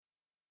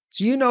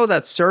Do you know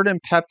that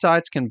certain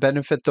peptides can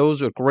benefit those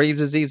with Graves'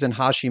 disease and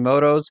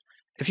Hashimoto's?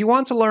 If you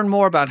want to learn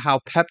more about how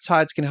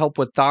peptides can help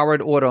with thyroid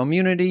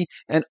autoimmunity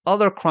and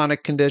other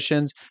chronic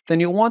conditions, then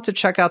you'll want to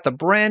check out the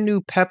brand new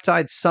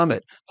Peptide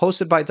Summit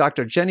hosted by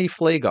Dr. Jenny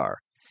Flagar.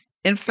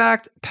 In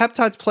fact,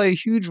 peptides play a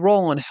huge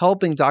role in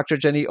helping Dr.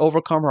 Jenny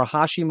overcome her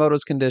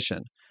Hashimoto's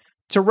condition.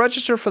 To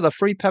register for the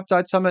free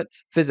Peptide Summit,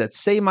 visit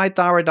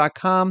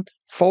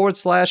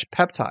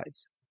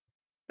savemythyroid.com/peptides.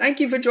 Thank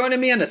you for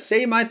joining me on the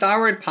Save My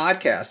Thyroid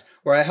podcast,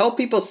 where I help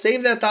people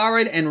save their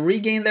thyroid and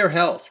regain their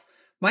health.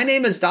 My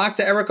name is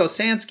Dr. Eric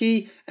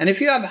Osansky, and if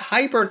you have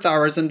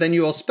hyperthyroidism, then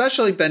you will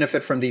especially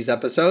benefit from these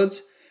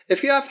episodes.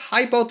 If you have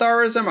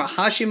hypothyroidism or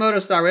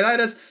Hashimoto's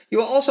thyroiditis, you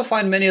will also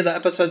find many of the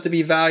episodes to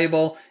be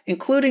valuable,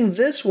 including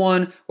this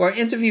one where I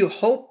interview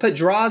Hope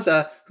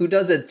Pedraza, who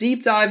does a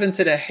deep dive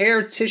into the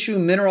hair tissue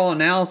mineral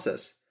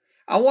analysis.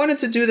 I wanted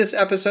to do this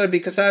episode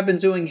because I've been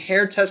doing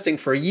hair testing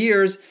for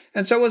years,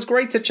 and so it was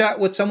great to chat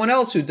with someone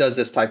else who does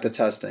this type of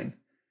testing.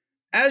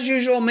 As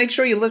usual, make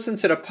sure you listen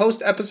to the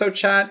post-episode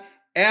chat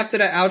after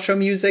the outro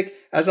music,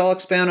 as I'll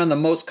expound on the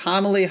most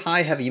commonly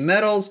high heavy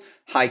metals,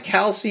 high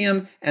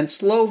calcium, and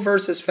slow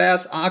versus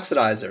fast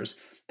oxidizers.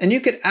 And you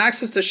can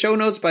access the show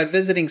notes by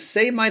visiting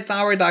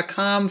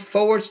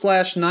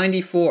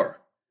savemythyroid.com/94.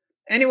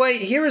 Anyway,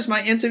 here is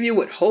my interview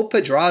with Hope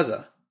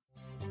Pedraza.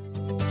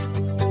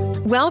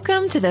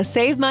 Welcome to the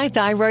Save My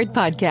Thyroid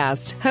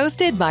podcast,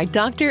 hosted by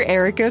Dr.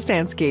 Eric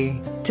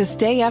Osansky. To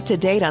stay up to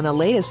date on the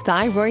latest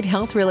thyroid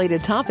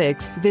health-related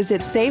topics, visit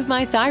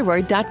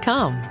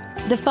savemythyroid.com.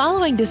 The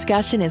following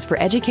discussion is for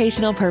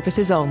educational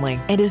purposes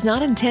only and is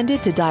not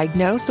intended to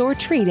diagnose or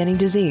treat any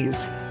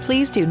disease.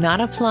 Please do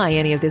not apply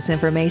any of this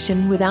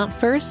information without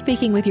first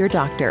speaking with your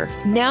doctor.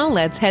 Now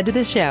let's head to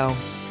the show.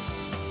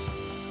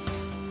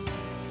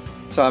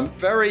 So I'm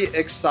very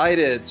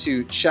excited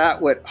to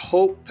chat with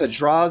Hope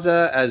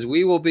Pedraza, as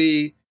we will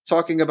be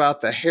talking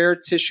about the hair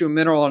tissue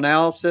mineral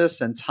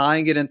analysis and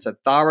tying it into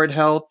thyroid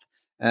health.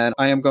 And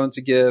I am going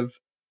to give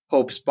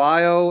Hope's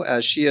bio,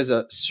 as she is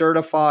a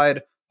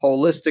certified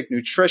holistic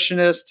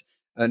nutritionist,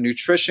 a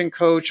nutrition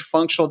coach,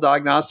 functional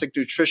diagnostic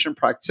nutrition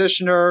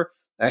practitioner,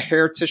 a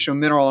hair tissue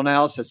mineral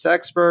analysis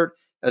expert,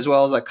 as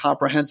well as a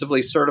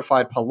comprehensively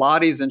certified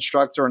Pilates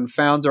instructor and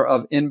founder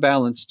of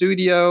Inbalance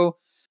Studio.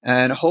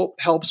 And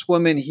Hope helps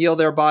women heal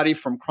their body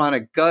from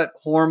chronic gut,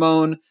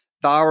 hormone,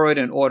 thyroid,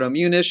 and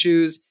autoimmune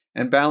issues,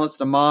 and balance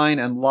the mind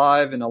and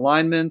life in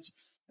alignment.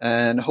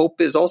 And Hope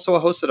is also a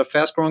host of the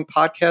fast-growing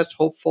podcast,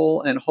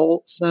 Hopeful and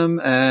Wholesome.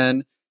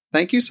 And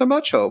thank you so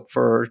much, Hope,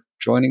 for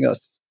joining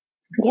us.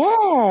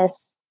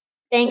 Yes.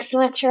 Thanks so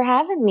much for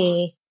having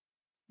me.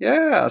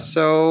 Yeah,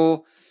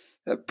 so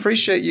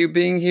appreciate you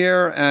being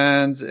here.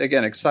 And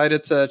again,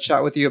 excited to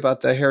chat with you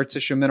about the hair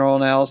tissue mineral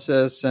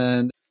analysis.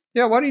 And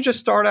yeah, why don't you just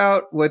start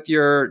out with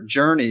your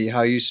journey,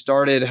 how you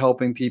started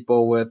helping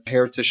people with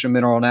hair tissue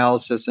mineral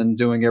analysis and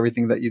doing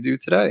everything that you do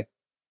today?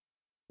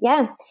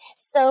 Yeah.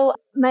 So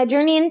my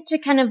journey into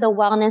kind of the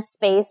wellness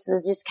space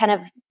was just kind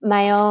of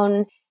my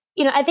own,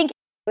 I think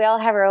we all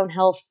have our own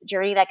health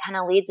journey that kind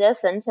of leads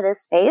us into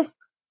this space.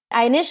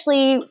 I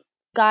initially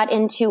got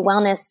into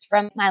wellness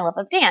from my love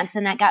of dance,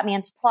 and that got me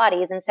into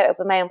Pilates. And so I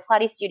opened my own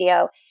Pilates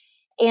studio.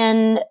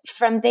 And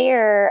from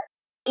there,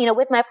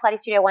 with my Pilates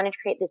studio, I wanted to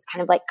create this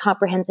kind of like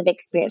comprehensive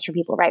experience for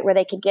people, right? Where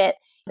they could get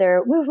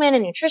their movement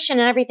and nutrition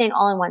and everything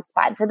all in one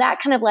spot. So that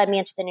kind of led me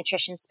into the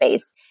nutrition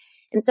space.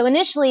 And so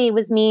initially it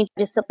was me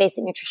just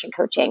basic nutrition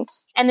coaching.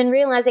 And then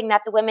realizing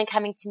that the women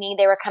coming to me,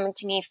 they were coming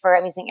to me for,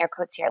 I'm using air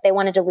quotes here, they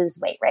wanted to lose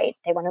weight, right?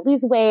 They want to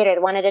lose weight or they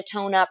wanted to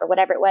tone up or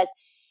whatever it was.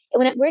 And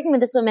when I'm working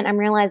with this woman, I'm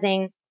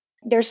realizing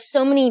there's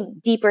so many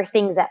deeper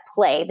things at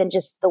play than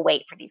just the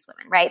weight for these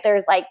women, right?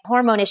 There's like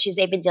hormone issues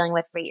they've been dealing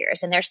with for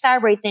years, and there's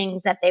thyroid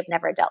things that they've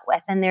never dealt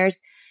with, and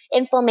there's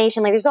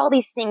inflammation. Like there's all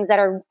these things that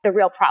are the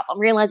real problem,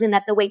 realizing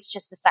that the weight's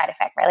just a side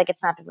effect, right? Like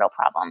it's not the real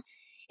problem.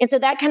 And so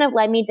that kind of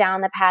led me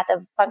down the path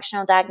of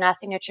functional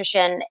diagnostic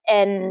nutrition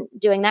and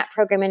doing that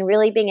program and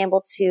really being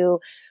able to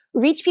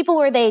reach people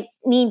where they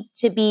need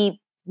to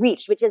be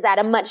reached, which is at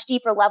a much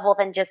deeper level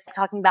than just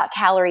talking about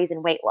calories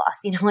and weight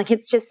loss. Like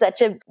it's just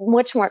such a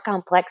much more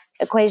complex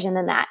equation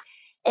than that.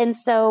 And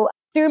so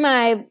through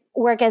my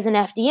work as an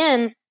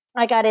FDN,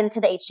 I got into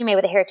the HTMA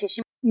with a hair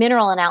tissue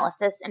mineral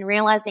analysis and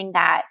realizing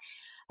that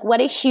what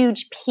a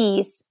huge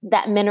piece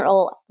that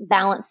mineral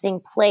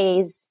balancing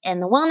plays in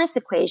the wellness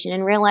equation,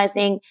 and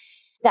realizing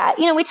that,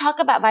 we talk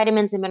about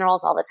vitamins and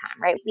minerals all the time,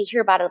 right? We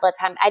hear about it all the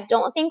time. I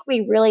don't think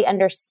we really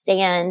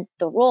understand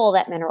the role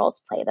that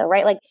minerals play though,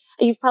 right? Like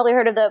you've probably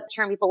heard of the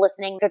term, people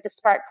listening, they're the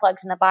spark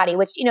plugs in the body,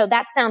 which,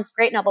 that sounds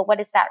great now, but what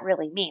does that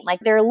really mean? Like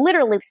they're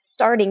literally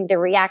starting the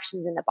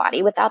reactions in the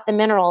body. Without the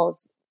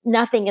minerals,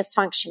 nothing is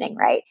functioning,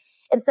 right?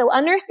 And so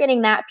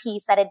understanding that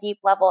piece at a deep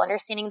level,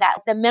 understanding that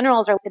the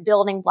minerals are the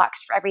building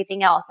blocks for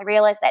everything else, I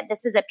realized that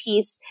this is a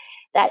piece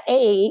that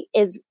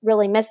is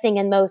really missing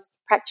in most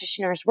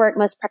practitioners' work.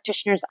 Most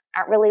practitioners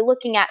aren't really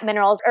looking at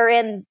minerals or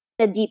in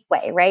a deep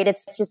way, right?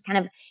 It's just kind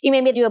of, you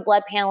maybe do a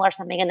blood panel or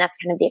something, and that's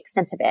kind of the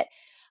extent of it.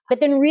 but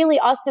then really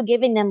also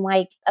giving them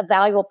like a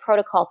valuable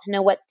protocol to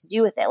know what to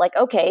do with it. Like,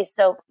 okay,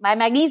 so my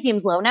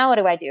magnesium's low. Now what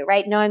do I do?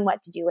 Right? Knowing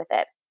what to do with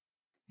it.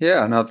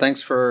 Yeah, no,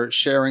 thanks for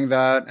sharing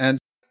that. And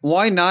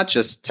why not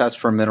just test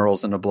for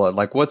minerals in the blood?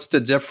 Like, what's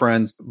the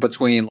difference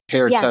between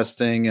hair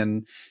testing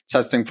and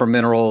testing for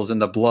minerals in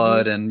the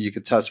blood? And you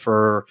could test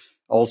for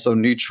also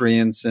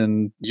nutrients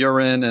in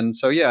urine. And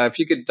so, yeah, if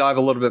you could dive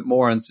a little bit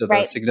more into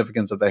the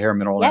significance of the hair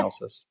mineral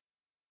analysis.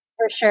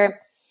 For sure.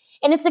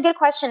 And it's a good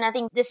question. I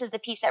think this is the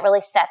piece that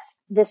really sets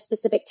this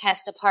specific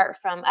test apart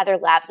from other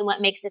labs and what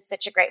makes it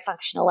such a great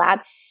functional lab.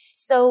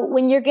 So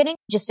when you're getting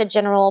just a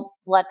general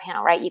blood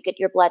panel, right, you get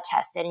your blood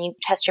tested and you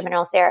test your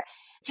minerals there.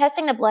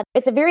 Testing the blood,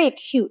 it's a very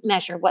acute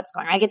measure of what's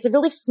going on. Like it's a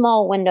really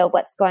small window of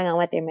what's going on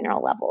with your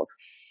mineral levels.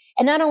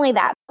 And not only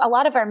that, a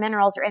lot of our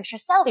minerals are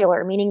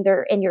intracellular, meaning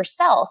they're in your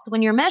cells. So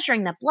when you're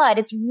measuring the blood,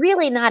 it's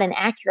really not an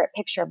accurate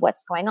picture of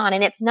what's going on.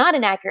 And it's not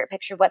an accurate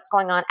picture of what's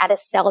going on at a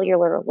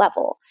cellular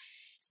level.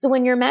 So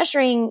when you're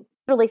measuring,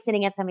 really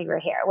sitting at some of your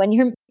hair, when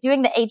you're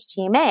doing the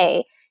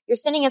HTMA, you're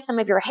sitting at some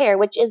of your hair,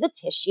 which is a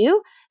tissue.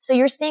 So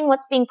you're seeing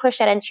what's being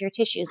pushed out into your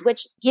tissues,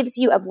 which gives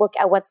you a look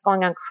at what's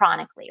going on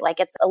chronically.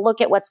 Like it's a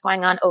look at what's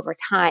going on over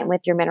time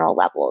with your mineral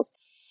levels.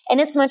 And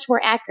it's much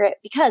more accurate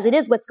because it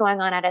is what's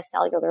going on at a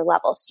cellular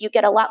level. So you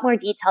get a lot more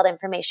detailed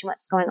information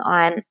what's going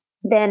on.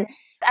 Then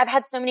I've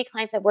had so many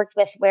clients I've worked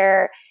with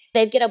where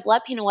they get a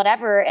blood panel,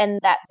 whatever, and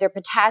that their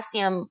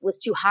potassium was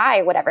too high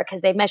or whatever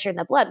because they measured in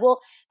the blood. Well,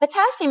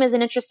 potassium is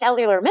an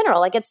intracellular mineral.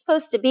 Like it's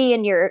supposed to be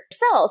in your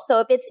cells. So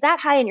if it's that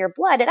high in your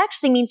blood, it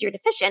actually means you're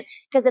deficient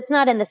because it's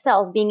not in the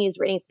cells being used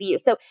where it needs to be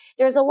used. So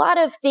there's a lot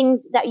of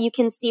things that you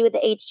can see with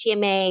the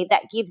HTMA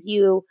that gives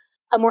you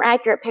a more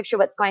accurate picture of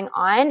what's going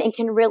on and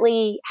can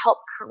really help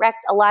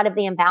correct a lot of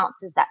the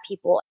imbalances that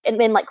people and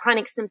like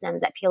chronic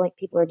symptoms that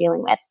people are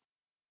dealing with.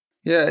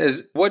 Yeah.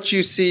 Is what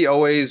you see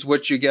always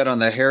what you get on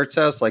the hair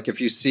test? Like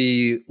if you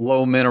see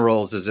low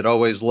minerals, is it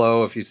always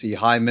low? If you see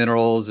high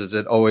minerals, does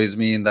it always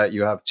mean that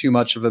you have too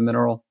much of a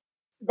mineral?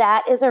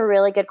 That is a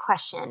really good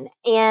question.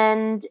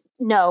 And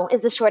no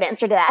is the short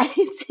answer to that.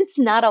 It's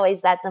not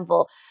always that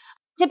simple.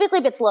 Typically,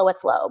 if it's low,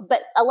 it's low.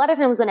 But a lot of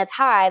times when it's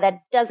high, that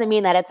doesn't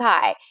mean that it's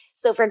high.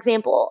 So for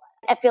example,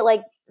 I feel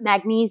like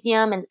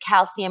magnesium and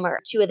calcium are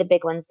two of the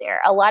big ones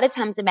there. A lot of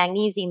times the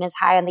magnesium is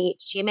high on the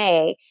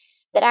HTMA.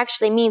 That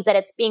actually means that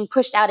it's being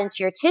pushed out into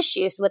your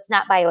tissue, so it's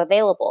not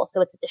bioavailable.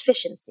 So it's a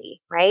deficiency,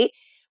 right?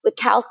 With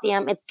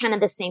calcium, it's kind of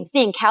the same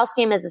thing.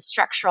 Calcium is a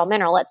structural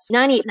mineral. It's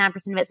 99% of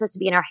it's supposed to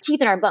be in our teeth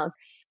and our bone.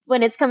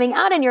 When it's coming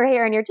out in your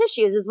hair and your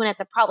tissues is when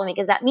it's a problem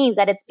because that means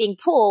that it's being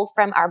pulled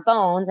from our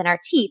bones and our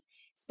teeth.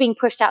 It's being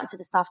pushed out into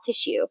the soft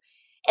tissue.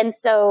 And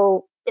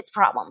so it's a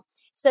problem.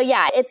 So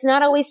yeah, it's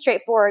not always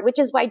straightforward, which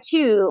is why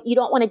too, you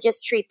don't want to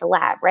just treat the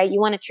lab, right?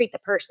 You want to treat the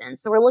person.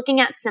 So we're looking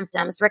at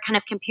symptoms. We're kind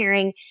of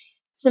comparing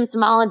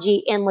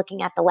symptomology in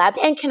looking at the lab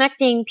and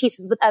connecting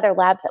pieces with other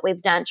labs that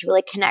we've done to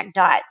really connect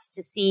dots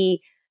to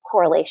see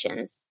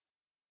correlations.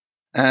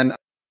 And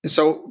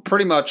so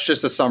pretty much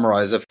just to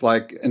summarize, if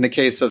like in the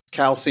case of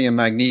calcium,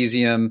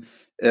 magnesium,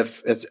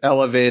 if it's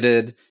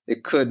elevated,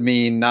 it could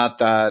mean not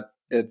that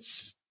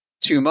it's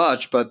too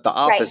much, but the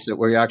opposite,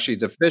 where you're actually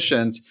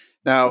deficient.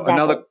 Now,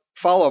 another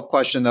follow-up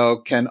question though,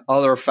 can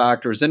other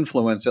factors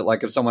influence it?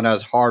 Like if someone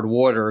has hard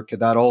water, could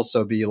that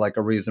also be like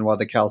a reason why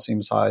the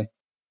calcium's high?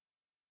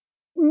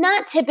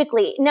 Not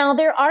typically. Now,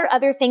 there are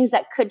other things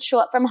that could show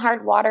up from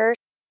hard water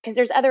because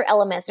there's other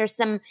elements. There's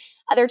some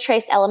other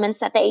trace elements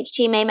that the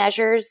HTMA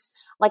measures.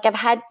 Like I've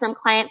had some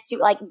clients who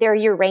like their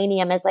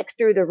uranium is like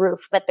through the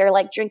roof, but they're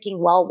like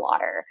drinking well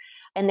water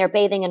and they're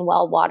bathing in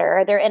well water.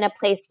 Or they're in a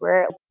place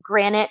where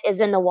granite is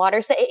in the water.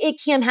 So it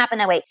can happen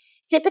that way.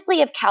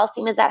 Typically, if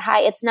calcium is that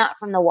high, it's not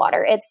from the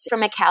water. It's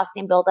from a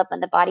calcium buildup in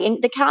the body.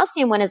 And the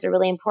calcium one is a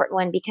really important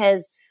one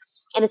because,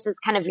 and this is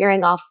kind of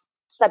veering off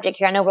subject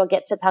here. I know we'll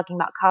get to talking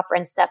about copper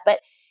and stuff, but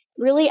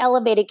really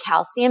elevated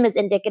calcium is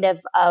indicative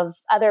of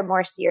other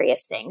more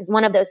serious things.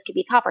 One of those could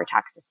be copper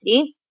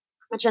toxicity,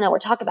 which I know we'll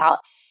talk about.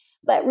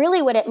 But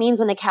really what it means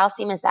when the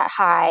calcium is that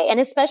high, and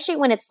especially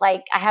when it's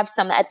like, I have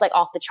some that's like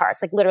off the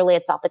charts, like literally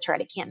it's off the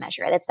chart. I can't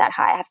measure it. It's that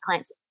high. I have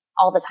clients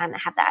all the time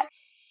that have that.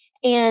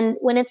 And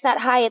when it's that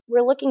high,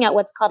 we're looking at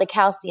what's called a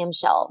calcium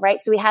shell,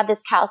 right? So we have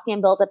this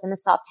calcium buildup in the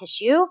soft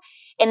tissue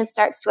and it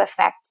starts to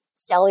affect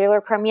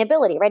cellular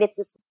permeability, right? It's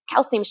this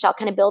calcium shell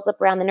kind of builds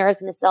up around the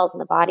nerves and the cells in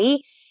the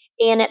body.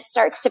 And it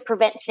starts to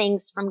prevent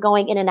things from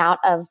going in and out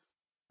of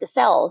the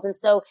cells. And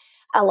so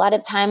a lot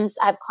of times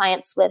I have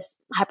clients with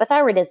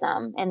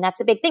hypothyroidism, and that's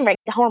a big thing, right?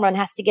 The hormone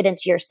has to get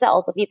into your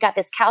cells. If you've got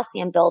this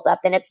calcium buildup,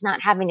 then it's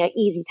not having an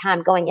easy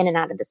time going in and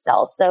out of the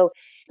cells. So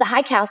the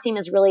high calcium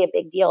is really a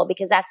big deal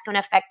because that's going to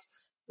affect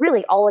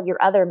really all of your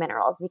other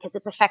minerals because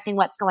it's affecting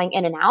what's going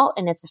in and out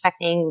and it's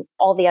affecting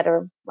all the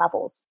other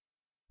levels.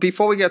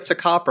 Before we get to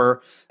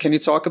copper, can you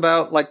talk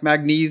about like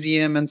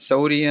magnesium and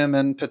sodium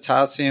and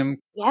potassium?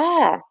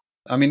 Yeah.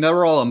 I mean,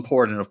 they're all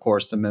important, of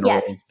course, to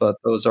minerals, but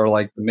those are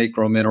like the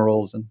macro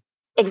minerals. And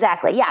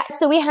Exactly. Yeah.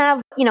 So we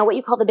have, what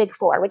you call the big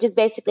four, which is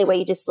basically what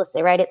you just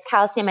listed, right? It's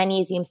calcium,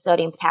 magnesium,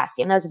 sodium,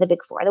 potassium. Those are the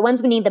big four, the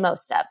ones we need the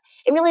most of,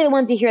 and really the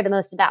ones you hear the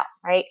most about,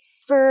 right?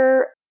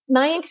 For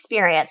my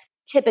experience,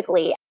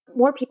 typically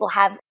more people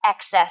have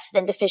excess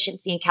than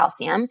deficiency in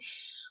calcium.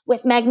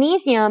 With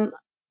magnesium,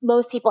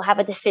 most people have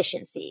a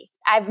deficiency.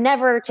 I've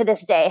never to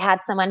this day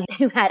had someone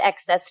who had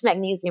excess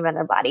magnesium in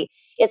their body.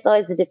 It's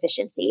always a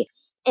deficiency.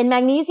 And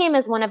magnesium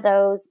is one of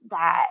those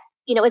that,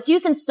 it's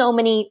used in so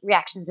many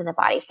reactions in the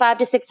body, 500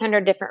 to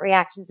 600 different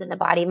reactions in the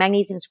body.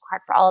 Magnesium is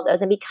required for all of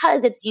those. And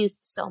because it's used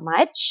so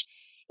much,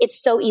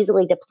 it's so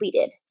easily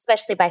depleted,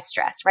 especially by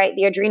stress, right?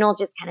 The adrenals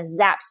just kind of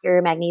zaps through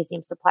your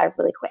magnesium supply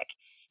really quick.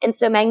 And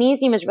so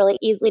magnesium is really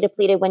easily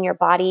depleted when your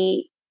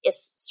body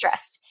is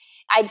stressed.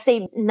 I'd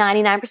say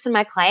 99% of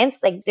my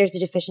clients, there's a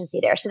deficiency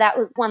there. So that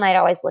was one I'd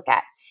always look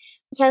at.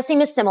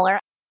 Calcium is similar.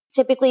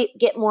 Typically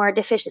get more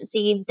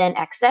deficiency than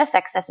excess.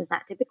 Excess is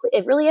not typically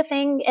really a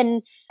thing.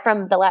 And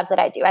from the labs that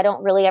I do, I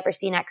don't really ever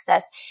see an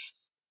excess.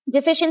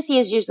 Deficiency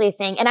is usually a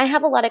thing. And I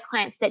have a lot of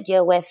clients that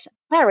deal with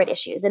thyroid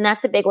issues. And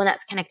that's a big one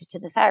that's connected to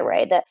the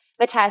thyroid. The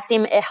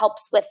potassium, it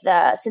helps with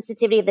the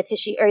sensitivity of the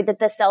tissue or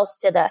the cells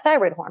to the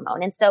thyroid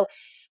hormone. And so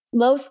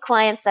most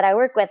clients that I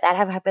work with that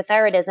have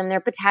hypothyroidism, their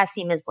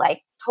potassium is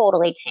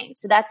totally tanked.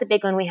 So that's a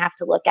big one we have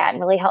to look at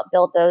and really help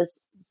build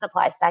those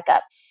supplies back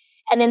up.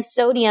 And then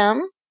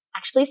sodium,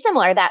 actually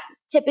similar, that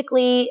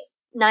typically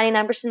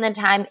 99% of the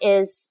time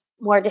is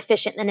more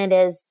deficient than it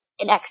is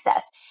in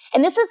excess.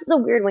 And this is a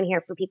weird one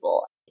here for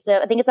people. So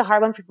I think it's a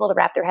hard one for people to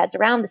wrap their heads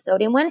around, the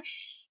sodium one.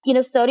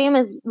 Sodium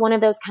is one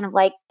of those kind of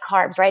like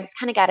carbs, right? It's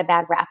kind of got a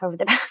bad rap over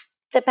the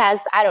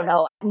past, I don't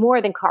know,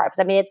 more than carbs.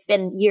 I mean, it's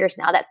been years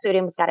now that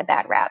sodium's got a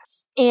bad rap.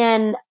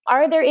 And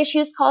are there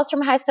issues caused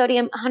from high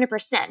sodium? 100%.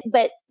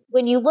 But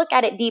when you look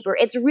at it deeper,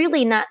 it's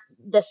really not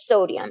the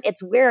sodium.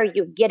 It's where are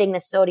you getting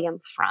the sodium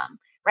from,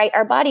 right?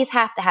 Our bodies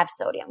have to have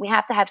sodium. We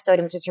have to have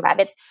sodium to survive.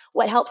 It's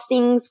what helps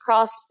things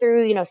cross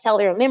through,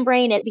 cellular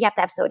membrane. We have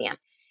to have sodium.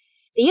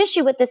 The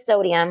issue with the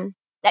sodium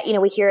that,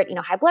 we hear it,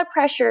 high blood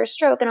pressure,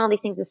 stroke, and all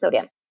these things with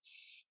sodium.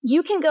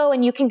 You can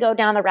go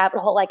down the rabbit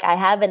hole like I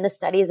have in the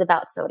studies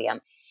about sodium.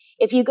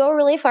 If you go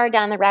really far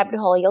down the rabbit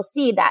hole, you'll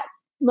see that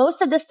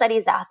most of the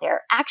studies out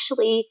there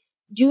actually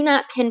do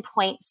not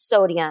pinpoint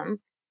sodium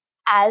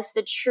as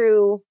the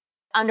true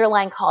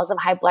underlying cause of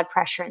high blood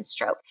pressure and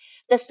stroke.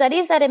 The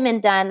studies that have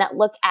been done that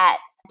look at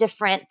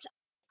different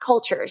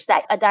cultures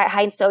that a diet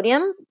high in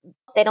sodium,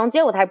 they don't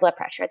deal with high blood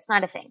pressure. It's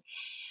not a thing.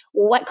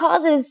 What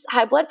causes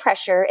high blood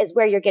pressure is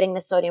where you're getting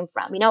the sodium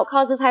from. What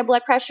causes high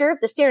blood pressure?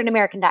 The standard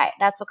American diet.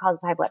 That's what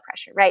causes high blood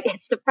pressure, right?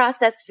 It's the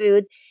processed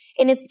foods,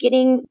 and it's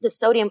getting the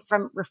sodium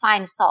from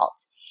refined salt.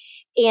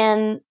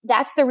 And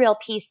that's the real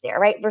piece there,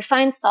 right?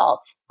 Refined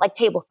salt, like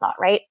table salt,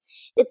 right?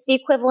 It's the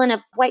equivalent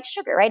of white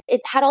sugar, right? It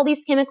had all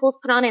these chemicals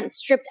put on it and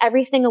stripped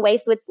everything away.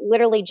 So it's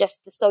literally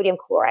just the sodium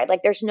chloride.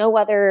 There's no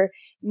other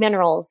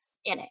minerals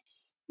in it.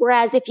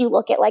 Whereas if you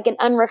look at an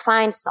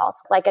unrefined salt,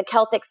 like a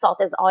Celtic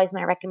salt is always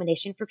my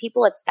recommendation for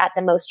people. It's got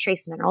the most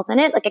trace minerals in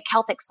it, like a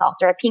Celtic salt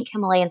or a pink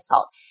Himalayan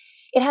salt.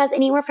 It has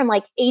anywhere from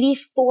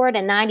 84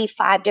 to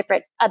 95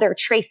 different other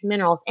trace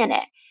minerals in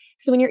it.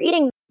 So when you're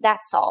eating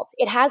that salt,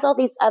 it has all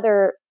these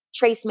other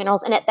trace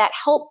minerals in it that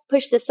help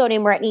push the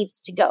sodium where it needs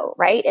to go,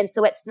 right? And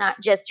so it's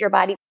not just your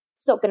body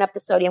soaking up the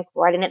sodium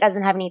chloride and it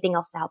doesn't have anything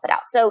else to help it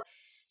out. So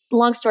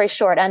long story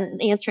short, on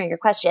answering your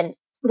question,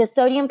 the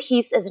sodium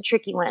piece is a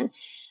tricky one.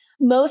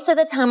 Most of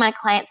the time, my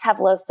clients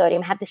have low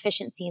sodium, have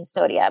deficiency in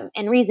sodium.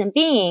 And reason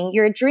being,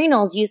 your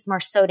adrenals use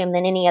more sodium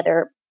than any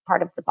other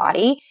part of the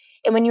body.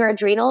 And when your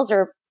adrenals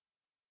are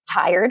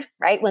tired,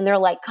 right, when they're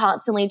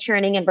constantly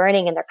churning and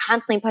burning and they're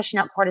constantly pushing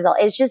out cortisol,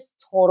 it's just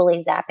totally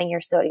zapping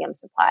your sodium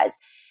supplies.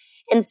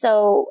 And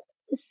so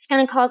it's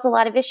going to cause a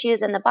lot of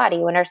issues in the body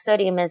when our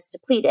sodium is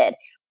depleted.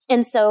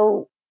 And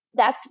so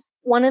that's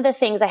one of the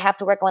things I have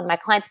to work on with my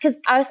clients, because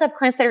I also have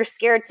clients that are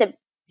scared to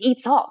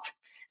eat salt.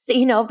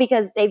 So,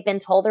 because they've been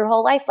told their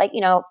whole life,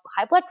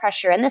 high blood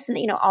pressure and this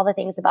and, all the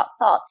things about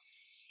salt.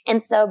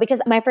 And so, because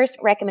my first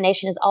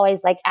recommendation is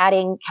always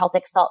adding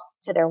Celtic salt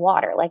to their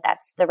water.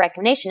 That's the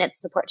recommendation. It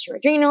supports your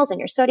adrenals and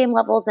your sodium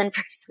levels. And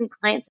for some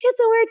clients, it's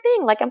a weird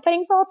thing. I'm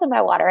putting salt in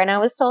my water. And I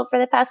was told for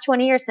the past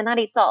 20 years to not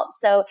eat salt.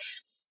 So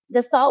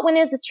the salt one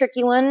is a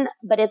tricky one,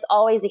 but it's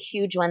always a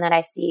huge one that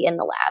I see in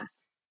the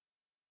labs.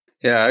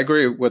 Yeah, I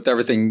agree with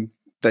everything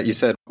that you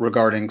said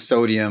regarding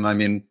sodium. I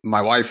mean,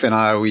 my wife and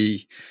I,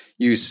 we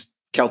use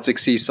Celtic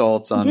sea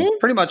salts on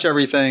pretty much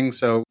everything.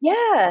 So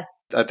yeah,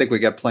 I think we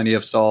get plenty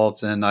of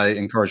salts, and I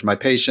encourage my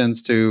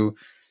patients to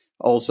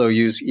also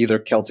use either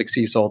Celtic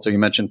sea salt or you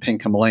mentioned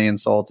pink Himalayan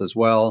salt as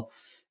well.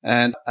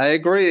 And I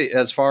agree,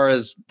 as far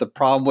as the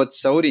problem with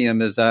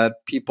sodium is that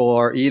people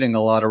are eating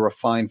a lot of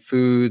refined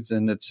foods,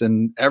 and it's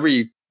in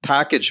every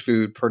packaged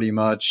food pretty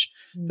much,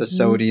 the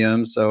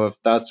sodium. So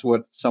if that's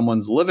what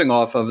someone's living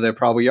off of, they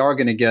probably are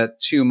going to get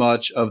too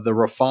much of the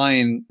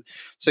refined.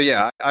 So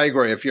yeah, I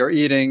agree. If you're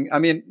eating, I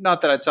mean,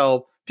 not that I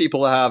tell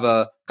people to have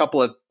a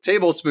couple of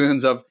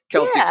tablespoons of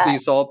Celtic sea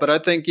salt, but I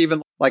think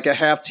even a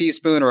half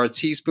teaspoon or a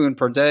teaspoon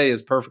per day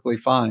is perfectly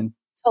fine.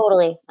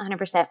 Totally.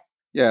 100%.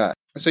 Yeah.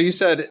 So you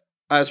said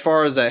as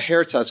far as a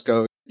hair test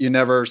goes, you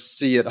never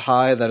see it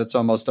high, that it's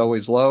almost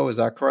always low. Is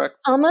that correct?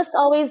 Almost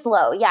always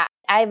low. Yeah.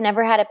 I've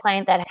never had a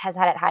client that has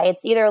had it high.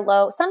 It's either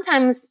low.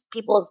 Sometimes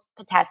people's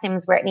potassium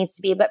is where it needs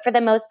to be, but for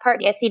the most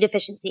part, I see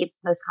deficiency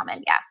most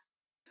common. Yeah.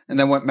 And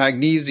then with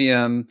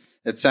magnesium,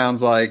 it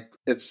sounds like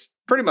it's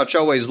pretty much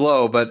always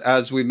low. But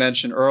as we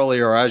mentioned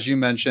earlier, or as you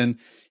mentioned,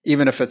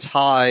 even if it's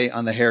high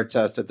on the hair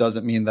test, it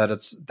doesn't mean that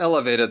it's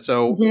elevated.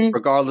 So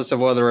regardless of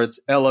whether it's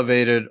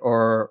elevated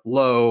or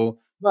low,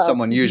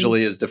 someone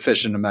usually is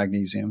deficient in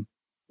magnesium.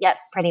 Yep,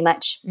 pretty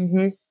much.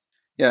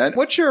 Yeah. And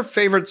what's your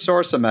favorite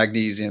source of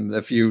magnesium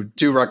if you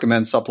do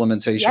recommend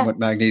supplementation with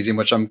magnesium,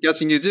 which I'm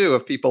guessing you do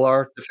if people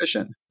are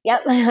deficient?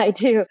 Yep, I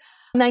do.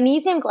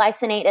 Magnesium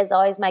glycinate is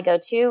always my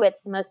go-to.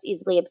 It's the most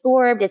easily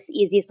absorbed. It's the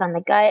easiest on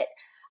the gut.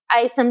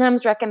 I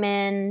sometimes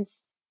recommend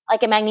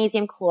like a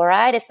magnesium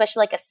chloride,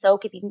 especially like a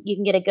soak. If you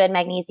can get a good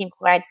magnesium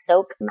chloride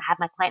soak, I have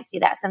my clients do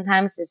that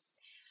sometimes. It's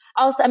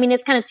also, I mean,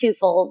 it's kind of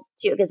twofold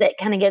too, because it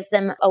kind of gives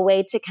them a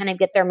way to kind of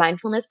get their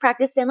mindfulness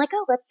practice in, like,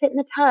 oh, let's sit in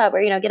the tub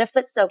or, get a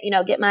foot soak,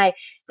 get my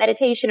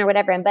meditation or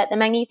whatever. But the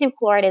magnesium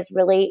chloride is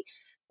really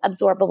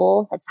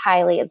absorbable. It's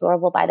highly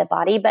absorbable by the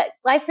body, but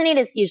glycinate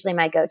is usually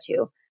my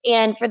go-to.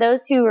 And for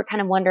those who are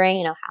kind of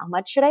wondering, how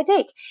much should I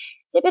take?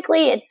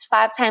 Typically it's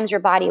 5 times your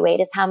body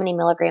weight is how many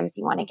milligrams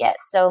you want to get.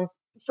 So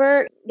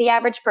for the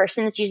average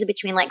person, it's usually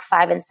between like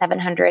 500 and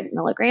 700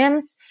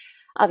 milligrams,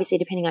 obviously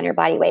depending on your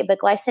body weight, but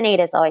glycinate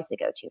is always the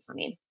go-to for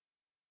me.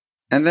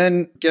 And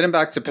then getting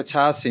back to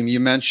potassium, you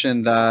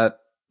mentioned that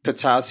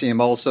potassium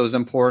also is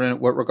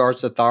important with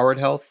regards to thyroid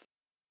health.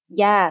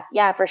 Yeah,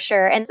 for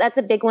sure. And that's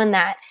a big one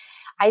that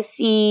I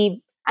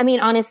see. I mean,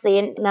 honestly,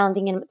 and now I'm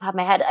thinking at the top of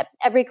my head,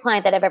 every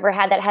client that I've ever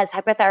had that has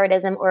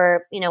hypothyroidism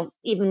or,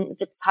 even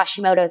if it's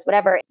Hashimoto's,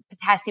 whatever,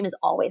 potassium is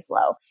always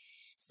low.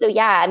 So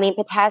yeah, I mean,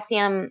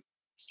 potassium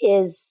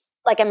is,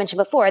 like I mentioned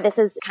before, this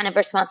is kind of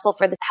responsible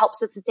for the help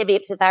sensitivity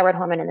to the thyroid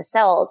hormone in the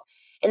cells.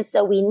 And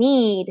so we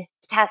need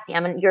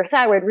potassium, and your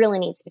thyroid really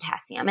needs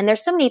potassium. And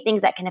there's so many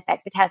things that can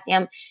affect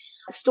potassium,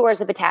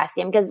 stores of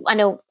potassium, because I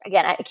know,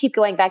 again, I keep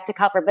going back to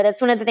copper, but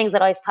it's one of the things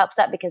that always pops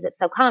up because it's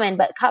so common,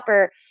 but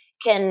copper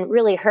can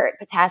really hurt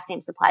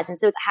potassium supplies. And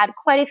so I've had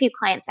quite a few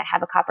clients that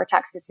have a copper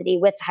toxicity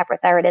with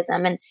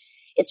hyperthyroidism. And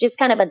it's just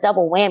kind of a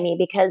double whammy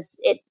because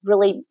it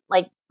really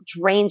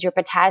drains your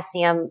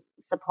potassium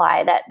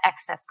supply, that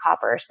excess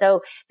copper.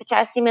 So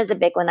potassium is a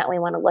big one that we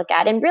want to look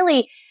at. And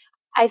really,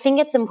 I think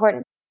it's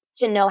important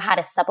to know how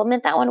to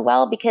supplement that one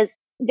well, because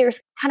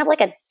there's kind of like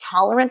a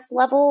tolerance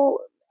level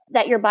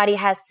that your body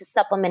has to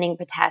supplementing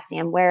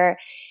potassium where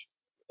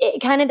it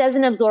kind of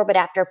doesn't absorb it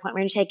after a point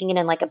where you're taking it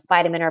in like a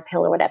vitamin or a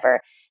pill or whatever.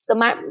 So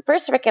my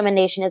first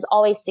recommendation is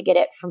always to get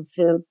it from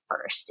food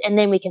first, and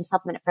then we can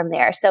supplement it from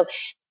there. So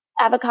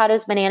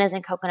avocados, bananas,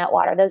 and coconut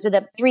water. Those are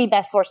the 3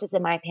 best sources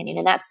in my opinion.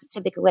 And that's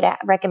typically what I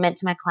recommend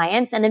to my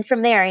clients. And then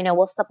from there,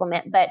 we'll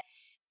supplement, but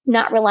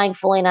not relying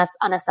fully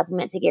on a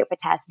supplement to get your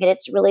potassium.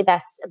 It's really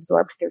best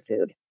absorbed through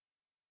food.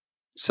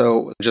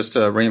 So just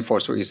to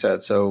reinforce what you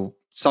said, so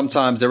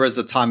sometimes there is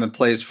a time and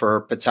place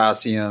for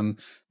potassium,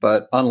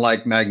 but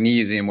unlike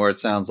magnesium, where it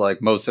sounds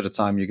like most of the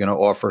time you're going to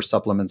offer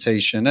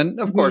supplementation. And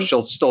of course,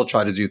 you'll still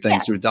try to do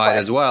things through diet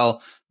as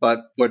well. But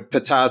with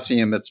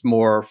potassium, it's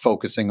more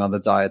focusing on the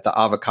diet, the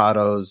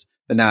avocados,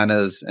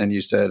 bananas, and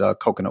you said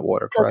coconut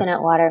water, correct?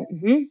 Coconut water.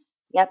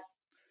 Yep.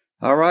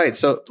 All right.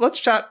 So let's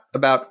chat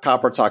about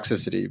copper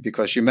toxicity,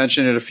 because you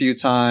mentioned it a few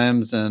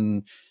times.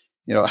 And,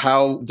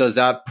 how does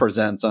that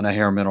present on a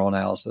hair mineral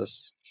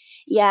analysis?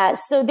 Yeah.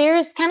 So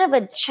there's kind of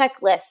a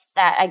checklist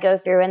that I go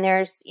through, and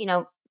there's,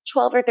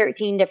 12 or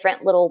 13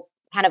 different little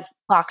kind of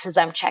boxes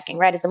I'm checking,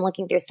 right? As I'm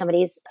looking through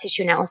somebody's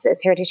tissue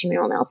analysis, hair tissue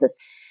mineral analysis.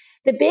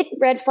 The big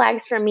red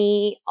flags for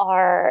me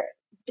are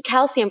the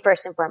calcium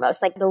first and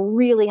foremost, like the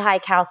really high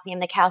calcium,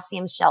 the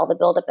calcium shell, the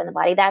buildup in the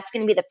body. That's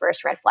going to be the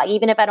first red flag,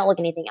 even if I don't look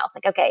at anything else.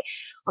 Like, okay,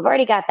 I've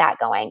already got that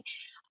going.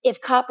 If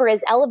copper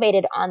is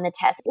elevated on the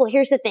test, well,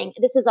 here's the thing.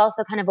 This is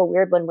also kind of a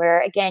weird one where,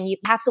 again, you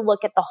have to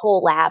look at the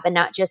whole lab and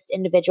not just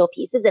individual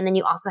pieces. And then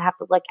you also have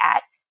to look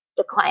at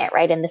the client,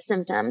 right, and the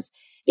symptoms.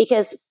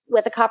 Because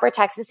with a copper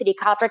toxicity,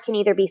 copper can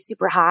either be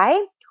super high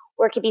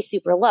or it could be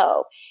super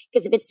low.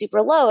 Because if it's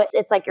super low,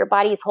 it's like your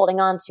body is holding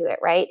on to it,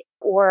 right?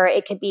 Or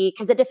it could be,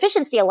 because the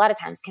deficiency a lot of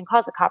times can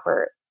cause a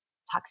copper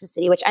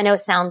toxicity, which I know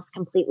sounds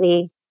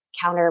completely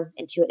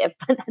counterintuitive,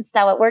 but that's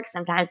how it works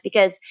sometimes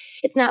because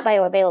it's not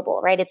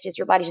bioavailable, right? It's just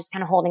your body's just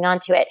kind of holding on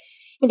to it.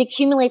 It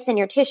accumulates in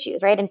your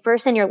tissues, right? And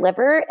first in your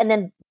liver. And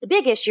then the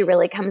big issue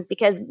really comes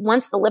because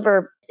once the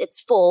liver, it's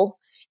full,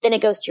 then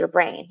it goes to your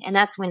brain. And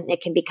that's when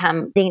it can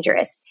become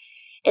dangerous.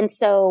 And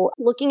so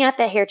looking at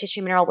the hair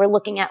tissue mineral, we're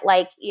looking at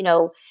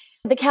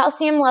the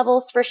calcium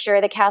levels for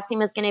sure. The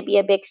calcium is going to be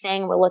a big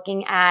thing. We're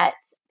looking at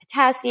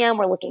potassium,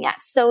 we're looking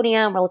at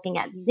sodium, we're looking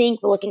at zinc,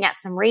 we're looking at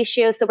some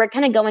ratios. So we're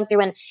kind of going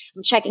through and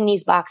checking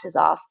these boxes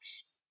off.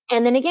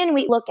 And then again,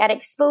 we look at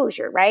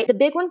exposure, right? The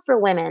big one for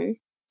women,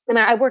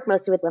 I work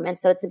mostly with women,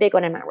 so it's a big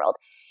one in my world,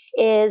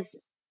 is,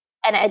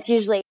 and it's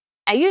usually,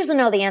 I usually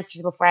know the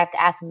answers before I have to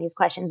ask them these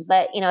questions,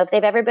 but if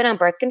they've ever been on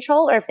birth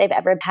control or if they've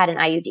ever had an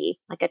IUD,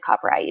 like a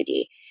copper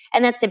IUD,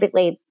 and that's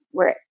typically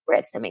where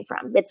it's stemming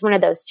from. It's one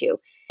of those two.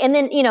 And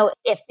then,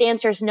 if the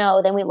answer is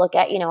no, then we look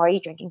at, are you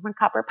drinking from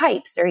copper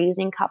pipes or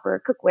using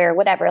copper cookware,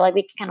 whatever, like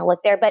we can kind of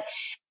look there. But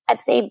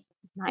I'd say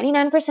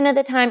 99% of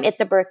the time it's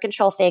a birth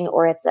control thing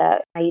or it's a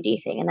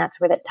IUD thing. And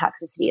that's where the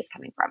toxicity is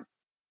coming from.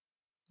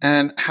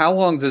 And how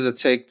long does it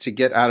take to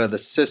get out of the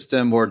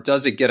system, or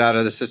does it get out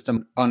of the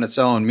system on its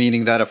own?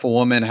 Meaning that if a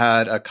woman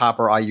had a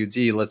copper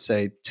IUD, let's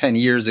say 10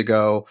 years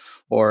ago,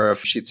 or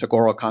if she took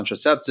oral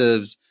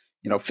contraceptives,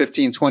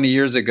 15, 20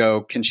 years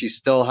ago, can she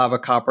still have a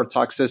copper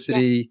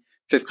toxicity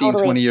 15,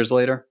 totally. 20 years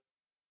later?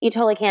 You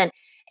totally can.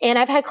 And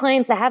I've had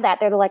clients that have that.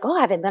 They're like, oh,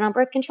 I haven't been on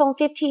birth control in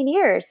 15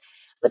 years.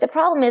 But the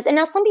problem is, and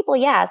now some people,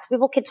 yes,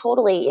 people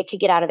it could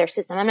get out of their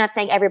system. I'm not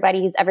saying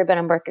everybody who's ever been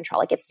on birth control,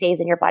 like it stays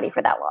in your body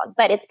for that long,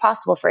 but it's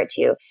possible for it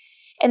to.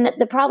 And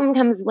the problem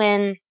comes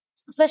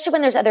especially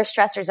when there's other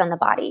stressors on the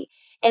body.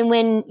 And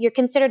when you're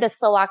considered a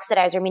slow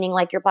oxidizer, meaning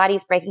like your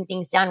body's breaking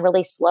things down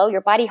really slow,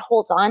 your body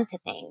holds on to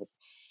things.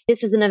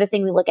 This is another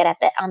thing we look at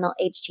on the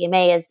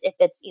HTMA is if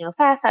it's,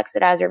 fast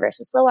oxidizer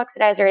versus slow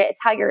oxidizer,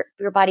 it's how your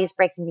body is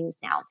breaking things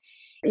down.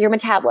 Your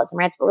metabolism,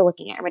 right? That's what we're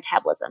looking at, your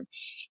metabolism.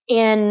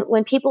 And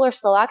when people are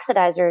slow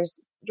oxidizers,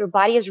 your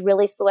body is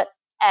really slow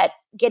at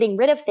getting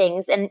rid of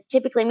things, and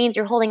typically means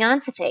you're holding on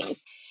to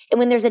things. And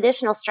when there's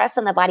additional stress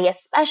on the body,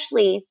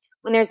 especially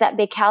when there's that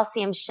big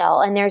calcium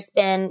shell, and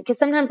because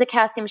sometimes the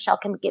calcium shell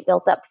can get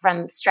built up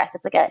from stress.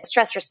 It's like a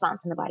stress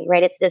response in the body,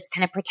 right? It's this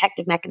kind of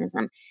protective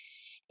mechanism.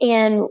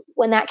 And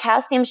when that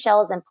calcium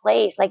shell is in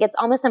place, like it's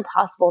almost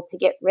impossible to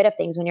get rid of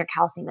things when your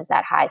calcium is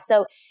that high.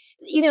 So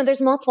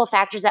there's multiple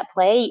factors at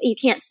play. You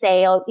can't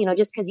say,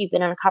 just because you've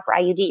been on a copper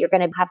IUD, you're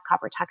going to have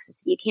copper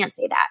toxicity. You can't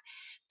say that.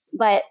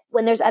 But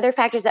when there's other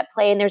factors at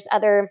play and there's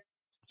other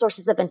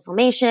sources of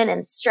inflammation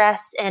and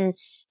stress and,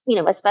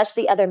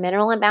 especially other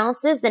mineral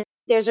imbalances, then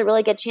there's a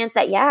really good chance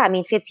that,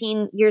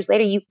 15 years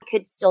later, you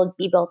could still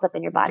be built up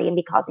in your body and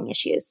be causing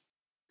issues.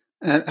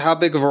 And how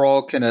big of a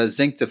role can a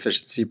zinc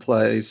deficiency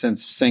play,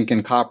 since zinc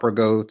and copper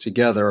go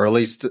together, or at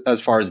least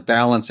as far as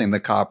balancing the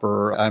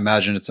copper? I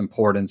imagine it's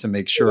important to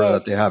make sure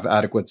that they have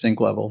adequate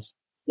zinc levels.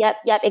 Yep,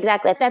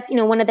 exactly. That's,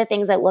 one of the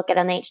things I look at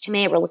on the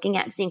HTMA. We're looking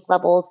at zinc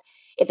levels.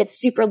 If it's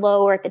super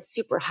low or if it's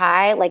super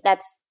high, like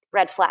that's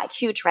red flag,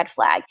 huge red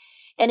flag.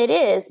 And it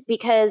is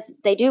because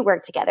they do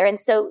work together. And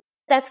so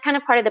that's kind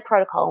of part of the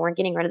protocol when we're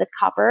getting rid of the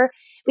copper.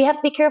 We have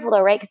to be careful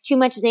though, right? Because too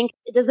much zinc,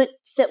 it doesn't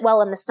sit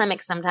well in the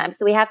stomach sometimes.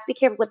 So we have to be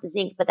careful with the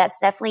zinc, but that's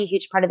definitely a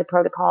huge part of the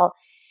protocol.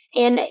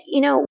 And,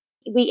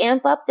 we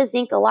amp up the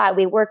zinc a lot.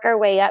 We work our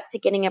way up to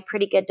getting a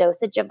pretty good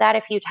dosage of that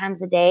a few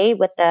times a day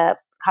with the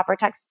copper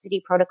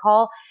toxicity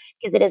protocol,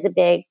 because it is a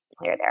big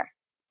player there.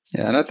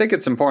 Yeah. And I think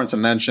it's important to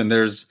mention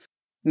there's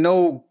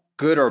no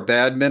good or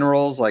bad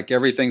minerals. Like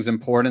everything's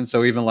important.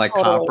 So even like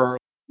copper.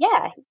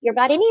 Yeah. Your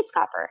body needs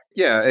copper.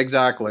 Yeah,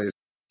 exactly.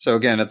 So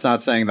again, it's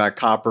not saying that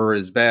copper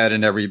is bad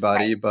in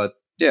everybody, right. But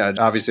yeah,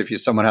 obviously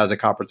if someone has a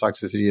copper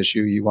toxicity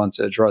issue, you want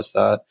to address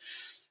that.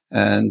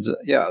 And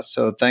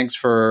so thanks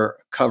for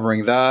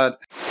covering that.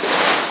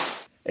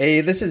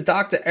 Hey, this is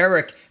Dr.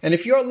 Eric, and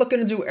if you're looking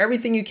to do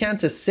everything you can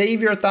to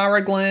save your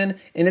thyroid gland,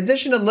 in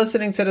addition to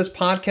listening to this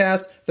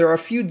podcast, there are a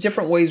few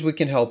different ways we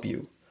can help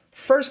you.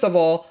 First of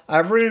all,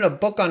 I've written a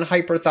book on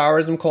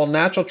hyperthyroidism called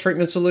Natural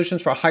Treatment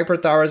Solutions for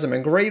Hyperthyroidism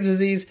and Graves'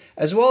 Disease,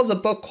 as well as a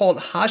book called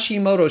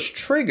Hashimoto's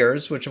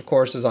Triggers, which of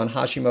course is on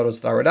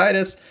Hashimoto's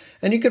thyroiditis.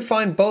 And you can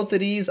find both of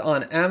these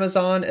on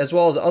Amazon as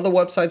well as other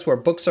websites where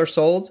books are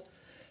sold.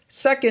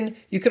 Second,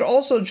 you could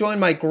also join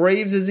my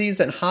Graves' Disease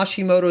and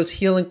Hashimoto's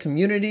healing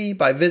community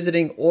by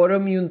visiting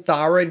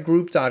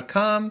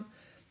autoimmunethyroidgroup.com.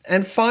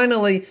 And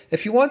finally,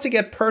 if you want to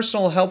get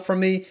personal help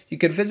from me, you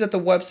could visit the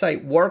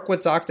website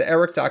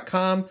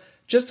workwithdreric.com.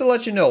 Just to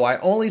let you know, I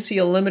only see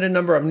a limited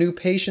number of new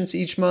patients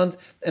each month,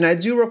 and I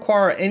do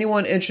require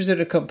anyone interested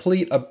to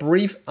complete a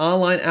brief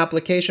online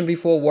application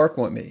before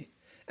working with me.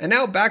 And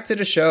now back to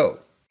the show.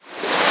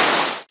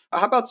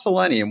 How about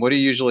selenium? What do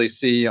you usually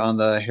see on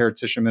the hair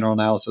tissue mineral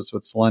analysis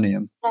with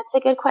selenium? That's a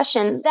good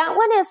question. That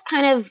one is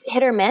kind of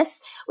hit or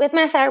miss with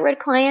my thyroid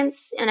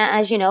clients. And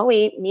as you know,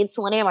 we need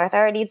selenium. Our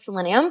thyroid needs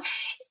selenium.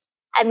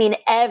 I mean,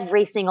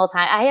 every single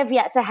time. I have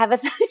yet to have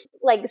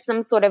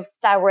some sort of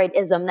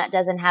thyroidism that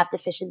doesn't have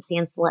deficiency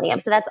in selenium.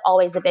 So that's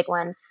always a big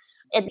one.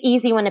 It's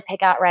easy one to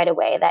pick out right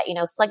away that,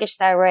 sluggish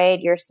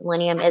thyroid, your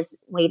selenium is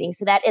waiting.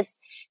 So that it's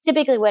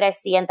typically what I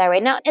see in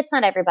thyroid. Now, it's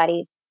not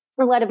everybody.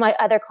 A lot of my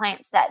other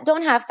clients that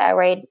don't have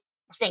thyroid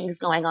things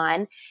going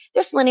on,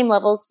 their selenium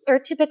levels are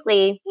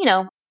typically,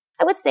 I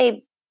would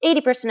say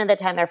 80% of the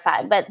time they're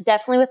fine. But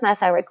definitely with my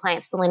thyroid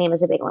clients, selenium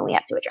is a big one we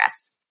have to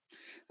address.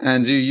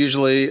 And do you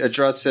usually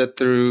address it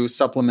through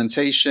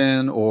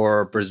supplementation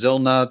or Brazil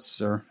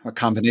nuts or a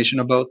combination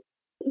of both?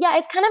 Yeah,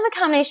 it's kind of a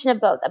combination of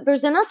both.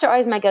 Brazil nuts are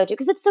always my go-to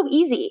because it's so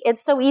easy.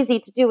 It's so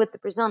easy to do with the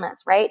Brazil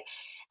nuts, right?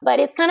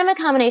 But it's kind of a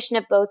combination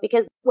of both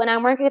because when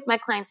I'm working with my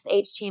clients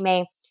with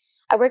HTMA,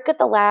 I work with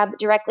the lab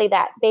directly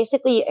that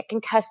basically it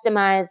can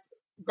customize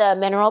the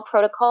mineral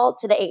protocol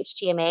to the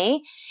HTMA.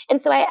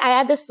 And so I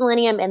add the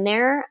selenium in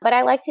there, but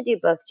I like to do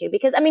both too,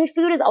 because I mean,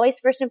 food is always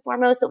first and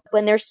foremost.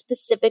 When they're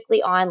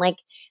specifically on like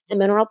the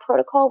mineral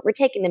protocol, we're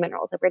taking the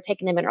minerals, if we're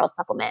taking the mineral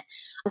supplement.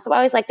 So I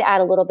always like to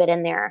add a little bit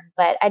in there,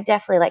 but I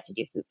definitely like to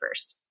do food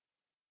first.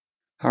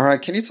 All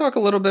right. Can you talk a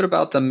little bit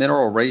about the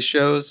mineral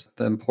ratios,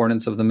 the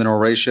importance of the mineral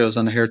ratios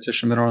on the hair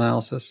tissue mineral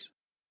analysis?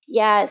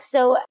 Yeah.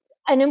 So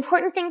an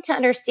important thing to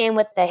understand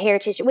with the hair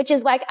tissue, which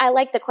is why I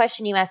like the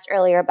question you asked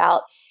earlier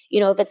about,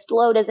 if it's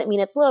low, does it mean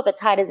it's low? If it's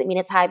high, does it mean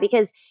it's high?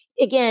 Because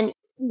again,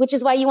 which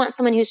is why you want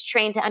someone who's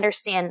trained to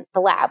understand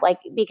the lab.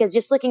 Because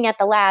just looking at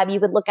the lab, you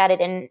would look at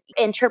it and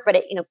interpret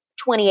it,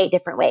 28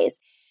 different ways.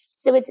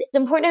 So it's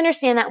important to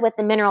understand that with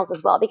the minerals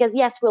as well, because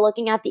yes, we're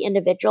looking at the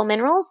individual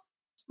minerals,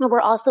 but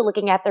we're also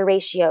looking at the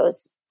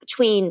ratios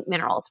between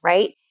minerals,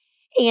 right?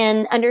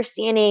 And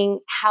understanding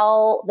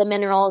how the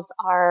minerals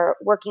are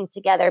working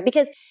together.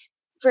 Because,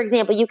 for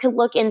example, you can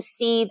look and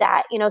see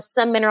that,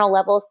 some mineral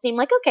levels seem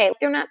like, okay,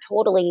 they're not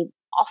totally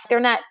off. They're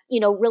not,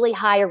 really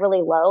high or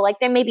really low. Like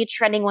they may be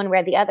trending one way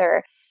or the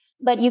other,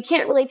 but you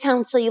can't really tell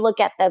until you look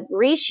at the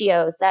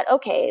ratios that,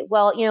 okay,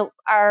 well,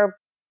 our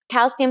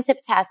calcium to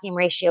potassium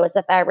ratio is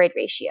the thyroid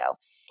ratio.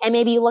 And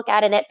maybe you look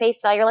at it at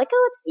face value, you're like,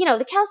 oh, it's,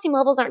 the calcium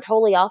levels aren't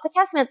totally off.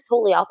 Potassium is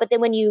totally off. But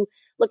then when you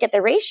look at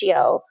the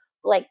ratio,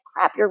 like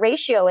crap, your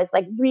ratio is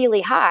like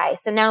really high.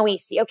 So now we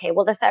see, okay,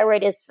 well, the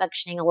thyroid is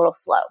functioning a little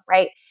slow,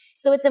 right?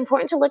 So it's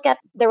important to look at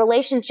the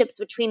relationships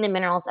between the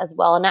minerals as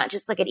well, and not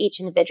just look at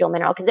each individual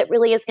mineral, because it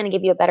really is going to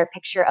give you a better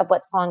picture of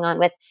what's going on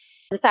with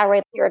the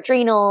thyroid, your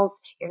adrenals,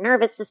 your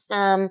nervous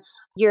system,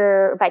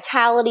 your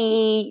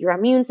vitality, your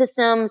immune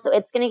system. So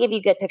it's going to give you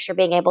a good picture of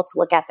being able to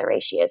look at the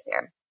ratios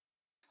there.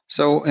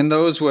 So in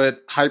those with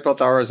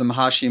hypothyroidism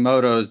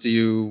Hashimoto's, do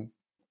you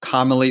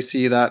commonly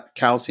see that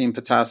calcium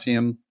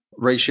potassium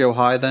ratio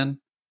high then?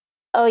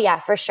 Oh yeah,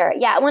 for sure.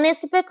 Yeah. When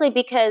it's typically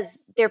because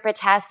their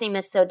potassium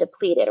is so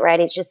depleted, right?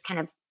 It's just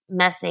kind of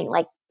messing,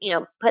 like,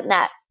 putting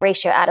that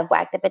ratio out of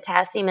whack. The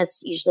potassium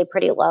is usually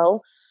pretty low.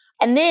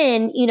 And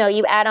then,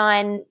 you add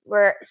on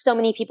where so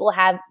many people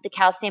have the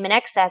calcium in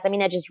excess. I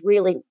mean, that just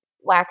really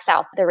whacks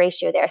out the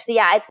ratio there. So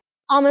yeah, it's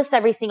almost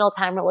every single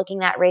time we're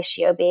looking at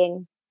ratio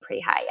being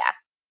pretty high. Yeah.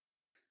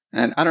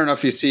 And I don't know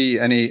if you see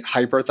any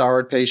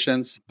hyperthyroid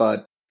patients,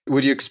 but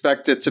would you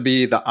expect it to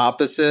be the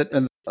opposite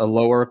and a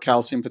lower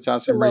calcium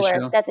potassium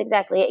ratio? That's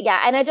exactly it.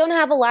 Yeah. And I don't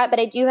have a lot, but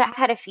I do have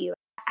had a few.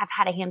 I've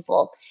had a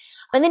handful.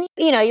 And then,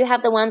 you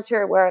have the ones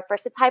where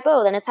first it's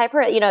hypo, then it's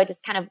hyper, it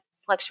just kind of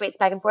fluctuates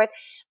back and forth.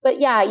 But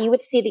yeah, you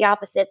would see the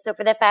opposite. So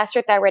for the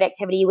faster thyroid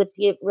activity, you would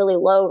see a really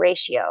low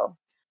ratio,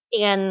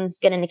 and it's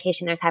a good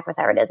indication there's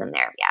hypothyroidism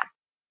there. Yeah.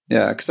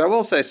 Yeah. Because I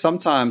will say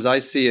sometimes I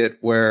see it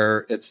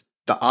where it's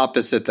the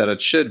opposite that it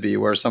should be,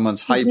 where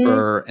someone's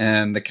hyper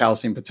and the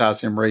calcium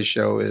potassium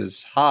ratio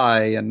is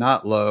high and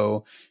not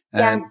low.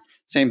 And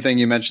same thing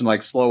you mentioned,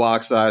 like slow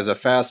oxidizer,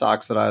 fast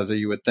oxidizer.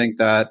 You would think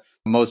that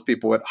most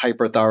people with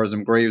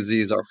hyperthyroidism, Graves'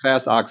 disease are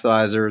fast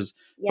oxidizers,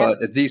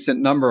 but a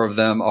decent number of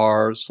them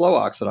are slow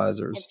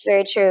oxidizers. It's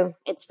very true.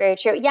 It's very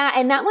true. Yeah.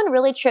 And that one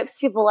really trips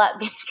people up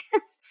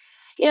because,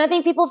 I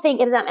think people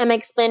think, I'm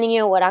explaining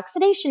what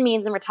oxidation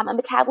means, and we're talking about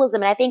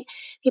metabolism. And I think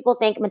people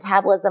think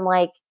metabolism,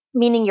 like,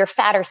 meaning you're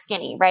fat or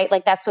skinny, right?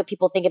 Like that's what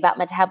people think about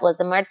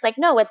metabolism, where it's like,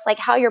 no, it's like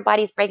how your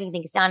body's breaking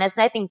things down. It's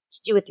nothing to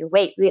do with your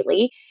weight,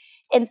 really.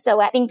 And so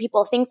I think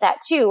people think that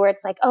too, where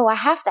it's like, oh, I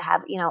have to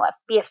have,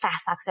 be a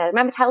fast oxidizer,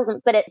 my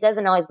metabolism, but it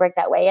doesn't always work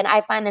that way. And I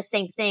find the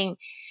same thing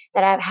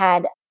that I've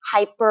had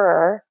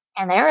hyper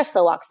and they are a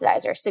slow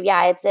oxidizer. So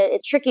yeah, it's a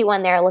tricky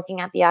one there,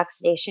 looking at the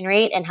oxidation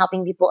rate and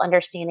helping people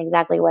understand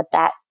exactly what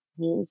that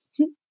means.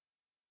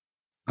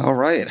 All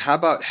right. How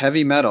about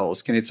heavy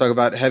metals? Can you talk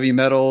about heavy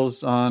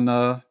metals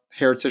on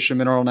hair tissue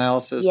mineral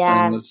analysis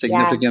and the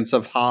significance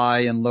of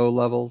high and low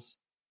levels?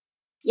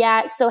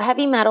 Yeah. So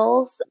heavy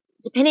metals,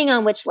 depending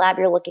on which lab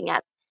you're looking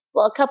at,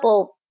 well, a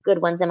couple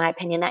good ones, in my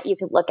opinion, that you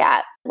could look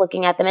at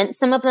looking at them. And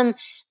some of them,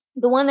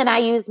 the one that I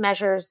use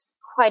measures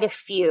quite a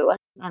few,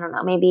 I don't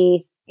know,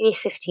 maybe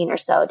 15 or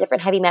so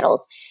different heavy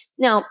metals.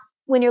 Now,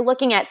 when you're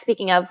looking at,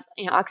 speaking of,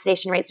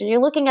 oxidation rates, when you're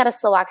looking at a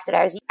slow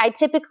oxidizer, I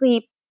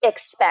typically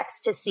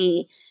expect to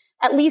see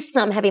at least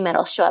some heavy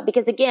metals show up,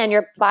 because again,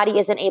 your body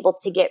isn't able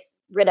to get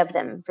rid of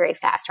them very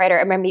fast, right?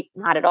 Or maybe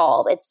not at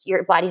all. It's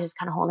your body's just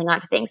kind of holding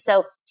on to things.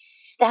 So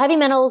the heavy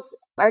metals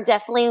are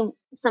definitely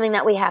something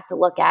that we have to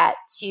look at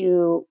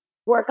to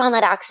work on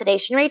that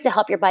oxidation rate to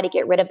help your body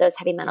get rid of those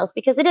heavy metals,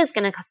 because it is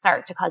going to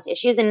start to cause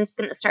issues, and it's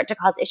going to start to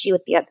cause issues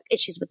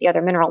with the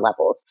other mineral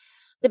levels.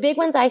 The big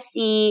ones I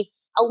see,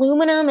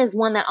 aluminum is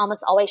one that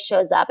almost always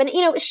shows up. And,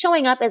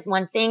 showing up is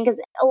one thing,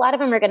 because a lot of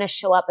them are going to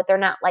show up, but they're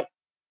not like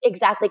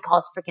exactly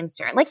cause for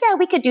concern. Like, yeah,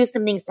 we could do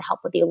some things to help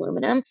with the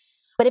aluminum,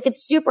 but if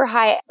it's super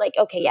high, like,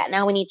 okay, yeah,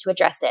 now we need to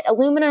address it.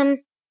 Aluminum,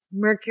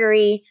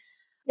 mercury,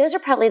 those are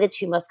probably the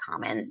two most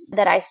common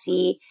that I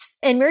see.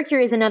 And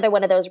mercury is another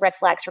one of those red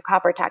flags for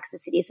copper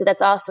toxicity. So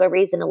that's also a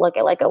reason to look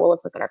at, like, oh, well,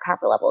 let's look at our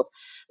copper levels.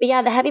 But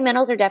yeah, the heavy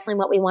metals are definitely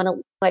what we want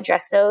to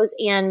address those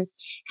and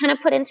kind of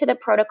put into the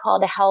protocol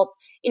to help,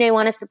 you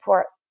want to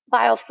support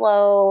bile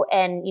flow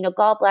and,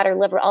 gallbladder,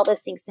 liver, all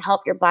those things to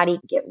help your body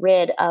get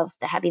rid of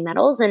the heavy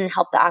metals and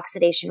help the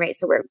oxidation rate.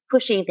 So we're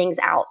pushing things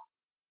out.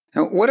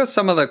 Now, what are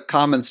some of the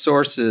common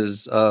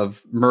sources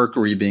of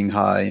mercury being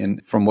high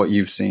and from what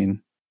you've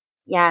seen?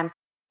 Yeah.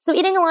 So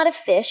eating a lot of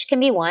fish can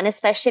be one,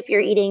 especially if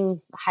you're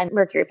eating high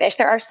mercury fish.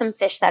 There are some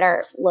fish that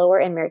are lower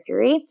in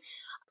mercury.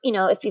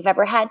 If you've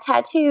ever had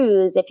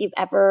tattoos, if you've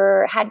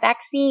ever had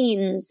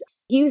vaccines,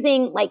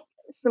 using like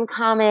some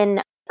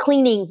common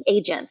cleaning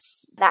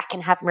agents that can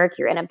have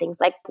mercury in them, things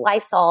like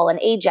Lysol and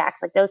Ajax,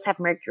 like those have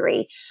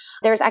mercury.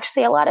 There's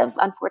actually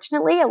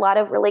unfortunately, a lot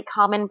of really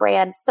common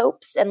brand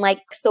soaps and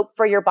like soap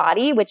for your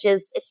body, which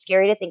is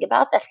scary to think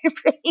about that they're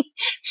putting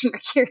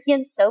mercury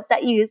in soap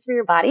that you use for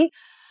your body.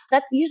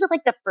 That's usually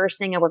like the first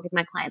thing I work with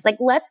my clients. Like,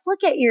 let's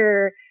look at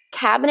your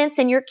cabinets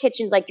in your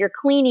kitchen, like your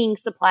cleaning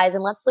supplies,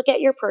 and let's look at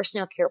your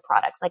personal care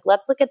products. Like,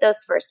 let's look at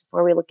those first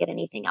before we look at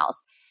anything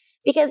else.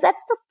 Because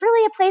that's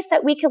really a place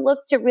that we could look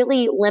to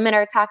really limit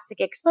our toxic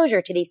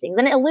exposure to these things.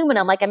 And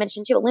aluminum, like I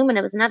mentioned too,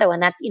 aluminum is another one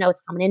that's,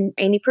 it's common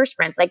in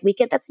antiperspirants. Like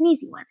that's an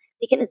easy one.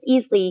 We can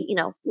easily,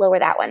 lower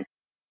that one.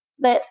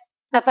 But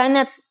I find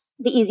that's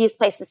the easiest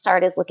place to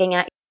start is looking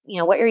at,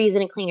 what you're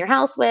using to clean your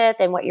house with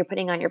and what you're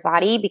putting on your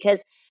body.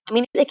 Because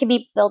it can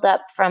be built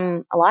up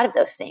from a lot of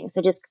those things.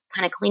 So just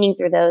kind of cleaning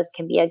through those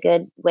can be a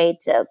good way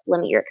to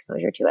limit your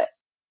exposure to it.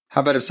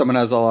 How about if someone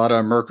has a lot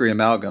of mercury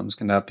amalgams?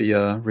 Can that be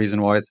a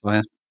reason why it's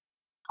high?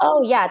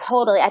 Oh, yeah,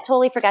 totally. I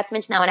totally forgot to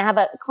mention that one. I have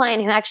a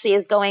client who actually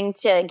is going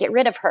to get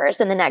rid of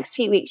hers in the next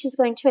few weeks. She's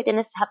going to a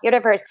dentist to help get rid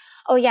of hers.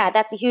 Oh, yeah,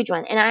 that's a huge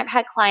one. And I've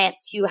had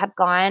clients who have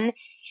gone,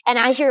 and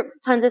I hear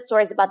tons of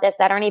stories about this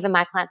that aren't even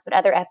my clients, but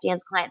other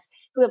FDN's clients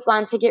who have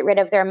gone to get rid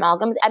of their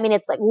amalgams.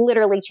 It's like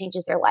literally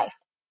changes their life.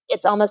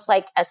 It's almost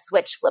like a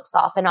switch flips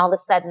off and all of a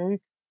sudden,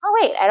 oh,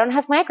 wait, I don't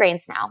have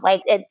migraines now.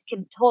 Like it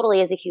totally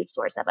is a huge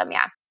source of them.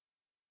 Yeah.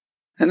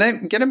 And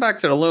then getting back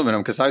to the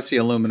aluminum, because I see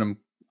aluminum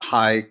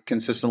high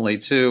consistently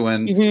too.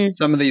 And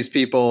some of these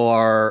people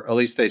are, at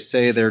least they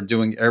say they're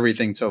doing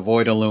everything to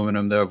avoid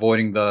aluminum. They're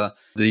avoiding the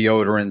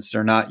deodorants.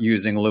 They're not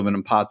using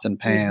aluminum pots and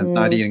pans,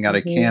 not eating out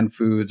of canned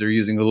foods. They're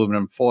using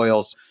aluminum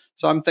foils.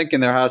 So I'm thinking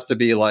there has to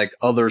be like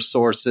other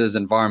sources,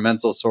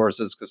 environmental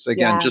sources, because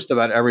again, just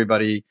about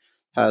everybody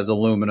has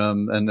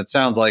aluminum. And it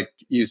sounds like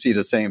you see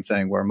the same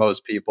thing where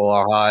most people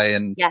are high.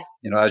 And,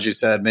 as you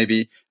said,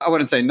 maybe I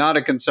wouldn't say not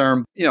a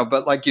concern,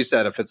 but like you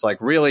said, if it's like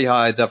really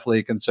high, definitely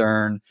a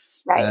concern.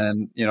 Right.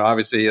 And,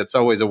 obviously it's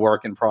always a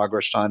work in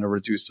progress trying to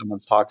reduce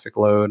someone's toxic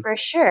load. For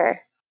sure.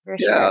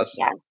 Yes.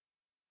 Yeah.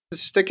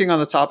 Sticking on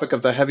the topic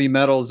of the heavy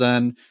metals,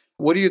 and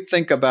what do you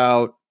think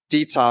about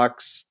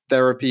detox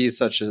therapies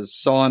such as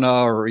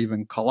sauna or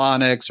even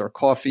colonics or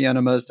coffee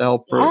enemas to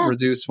help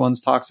reduce one's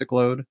toxic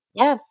load?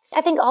 Yeah.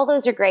 I think all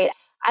those are great.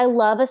 I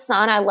love a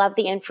sauna. I love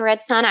the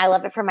infrared sauna. I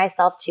love it for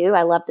myself too.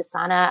 I love the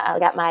sauna. I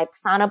got my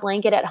sauna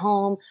blanket at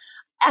home.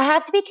 I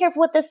have to be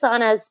careful with the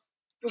saunas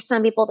for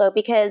some people though,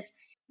 because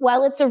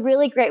while it's a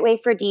really great way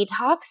for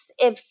detox,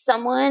 if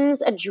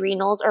someone's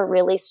adrenals are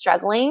really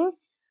struggling,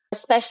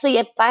 especially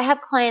if I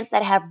have clients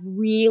that have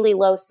really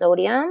low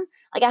sodium,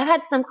 like I've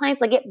had some clients,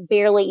 like it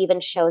barely even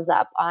shows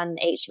up on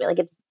HB, like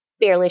it's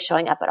barely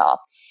showing up at all.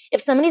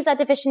 If somebody's that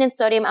deficient in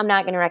sodium, I'm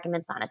not going to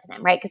recommend sauna to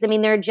them, right? Because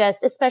they're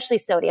just, especially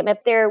sodium, if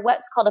they're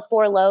what's called a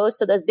 4 lows,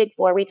 so those big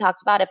 4 we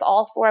talked about, if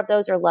all 4 of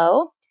those are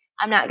low,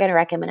 I'm not going to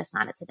recommend a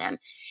sauna to them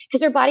because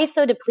their body's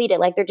so depleted.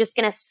 Like they're just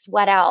going to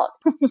sweat out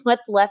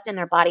what's left in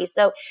their body.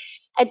 So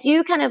I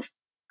do kind of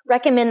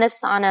recommend the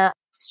sauna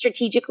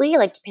strategically,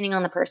 like depending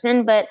on the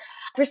person. But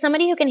for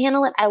somebody who can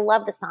handle it, I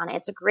love the sauna.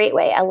 It's a great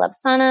way. I love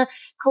sauna,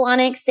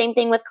 colonics, same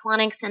thing with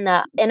colonics and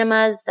the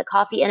enemas, the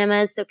coffee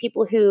enemas. So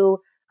people who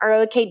are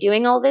okay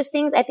doing all those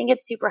things, I think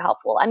it's super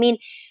helpful.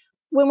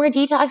 When we're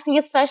detoxing,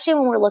 especially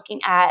when we're looking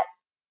at,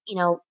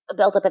 a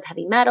buildup of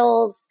heavy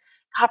metals,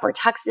 copper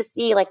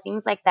toxicity, like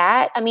things like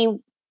that.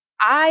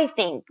 I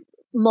think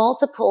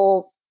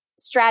multiple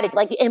strategy,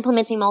 like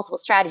implementing multiple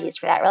strategies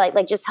for that, right?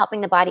 Like just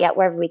helping the body out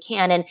wherever we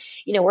can. And,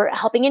 we're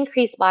helping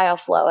increase bile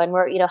flow and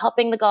we're,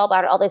 helping the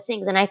gallbladder, all those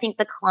things. And I think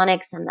the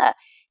colonics and the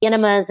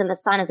enemas and the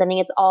saunas, I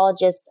think it's all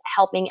just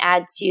helping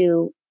add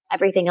to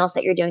everything else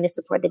that you're doing to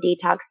support the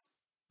detox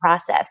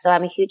process. So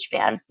I'm a huge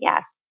fan.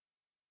 Yeah.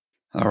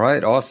 All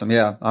right. Awesome.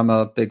 Yeah. I'm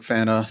a big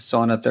fan of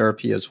sauna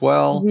therapy as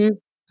well.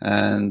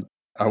 And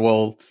I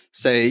will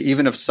say,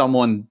 even if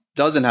someone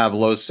doesn't have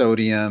low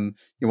sodium,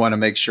 you want to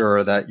make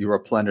sure that you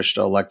replenish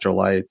the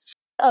electrolytes.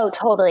 Oh,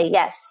 totally.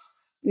 Yes.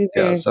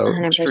 Yeah, so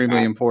 100%.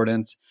 Extremely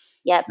important.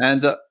 Yep.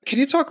 And can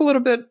you talk a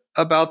little bit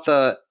about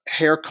the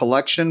hair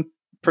collection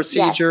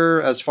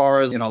procedure as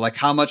far as, like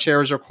how much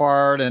hair is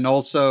required and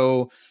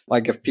also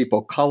like if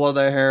people color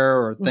their hair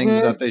or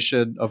things that they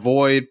should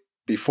avoid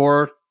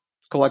before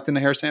collecting the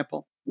hair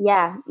sample?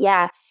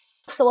 Yeah.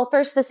 So,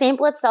 first, the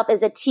sample itself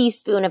is a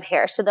teaspoon of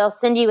hair. So they'll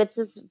send you, it's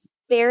this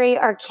very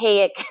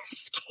archaic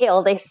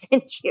scale they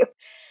send you,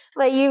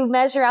 but you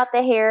measure out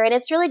the hair and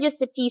it's really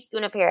just a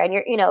teaspoon of hair and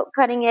you're,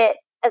 cutting it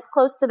as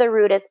close to the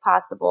root as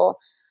possible.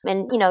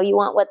 And, you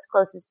want what's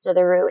closest to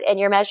the root and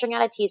you're measuring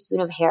out a teaspoon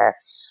of hair.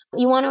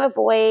 You want to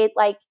avoid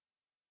like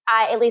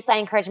at least I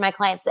encourage my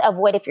clients to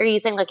avoid, if you're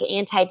using like an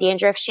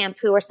anti-dandruff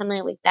shampoo or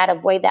something like that,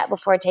 avoid that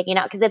before taking it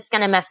out because it's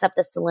going to mess up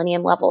the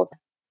selenium levels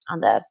on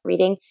the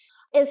reading.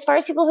 As far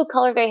as people who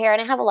color their hair,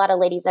 and I have a lot of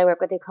ladies I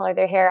work with who color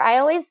their hair,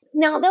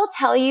 now they'll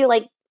tell you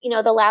like,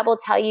 the lab will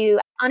tell you,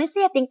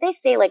 honestly, I think they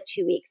say like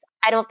 2 weeks.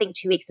 I don't think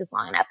 2 weeks is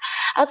long enough.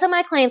 I'll tell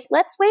my clients,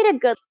 let's wait a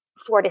good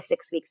 4 to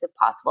 6 weeks if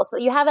possible. So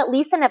you have at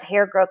least enough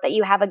hair growth that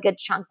you have a good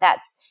chunk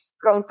that's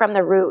grown from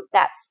the root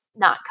that's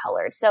not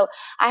colored. So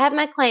I have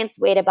my clients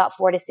wait about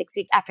 4 to 6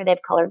 weeks after they've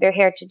colored their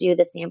hair to do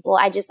the sample.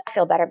 I just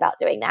feel better about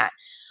doing that.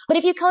 But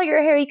if you color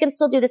your hair, you can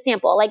still do the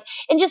sample.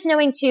 And just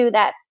knowing too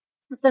that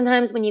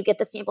sometimes when you get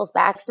the samples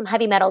back, some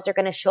heavy metals are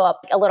going to show up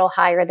a little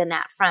higher than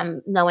that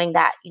from knowing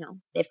that,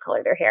 they've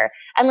colored their hair,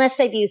 unless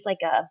they've used like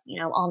a,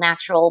 all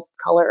natural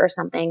color or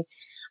something.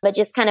 But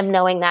just kind of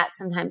knowing that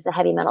sometimes the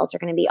heavy metals are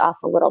going to be off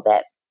a little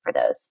bit for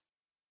those.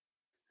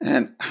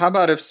 And how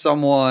about if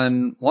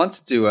someone wants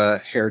to do a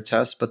hair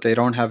test, but they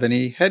don't have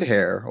any head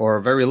hair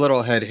or very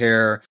little head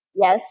hair?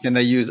 Yes. Can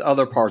they use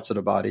other parts of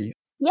the body?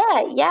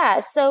 Yeah.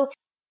 So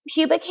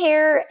pubic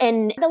hair,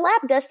 and the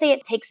lab does say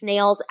it takes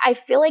nails. I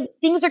feel like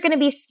things are going to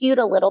be skewed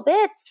a little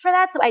bit for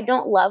that. So I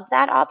don't love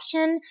that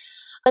option,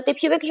 but the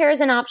pubic hair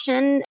is an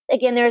option.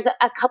 Again, there's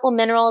a couple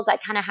minerals I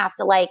kind of have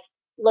to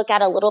look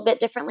at a little bit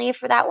differently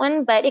for that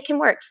one, but it can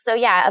work. So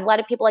yeah, a lot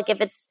of people,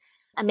 if it's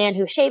a man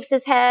who shaves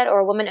his head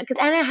or a woman, and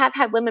I have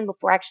had women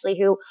before actually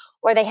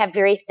where they have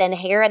very thin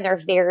hair and they're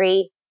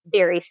very,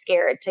 very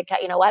scared to cut,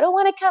 I don't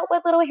want to cut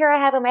what little hair I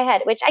have in my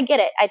head, which I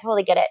get it. I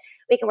totally get it.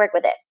 We can work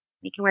with it.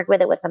 We can work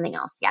with it with something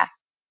else. Yeah.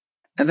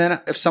 And then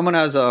if someone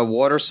has a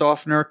water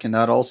softener, can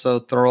that also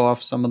throw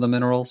off some of the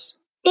minerals?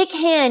 It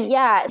can.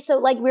 Yeah.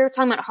 So we were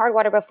talking about hard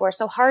water before.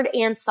 So hard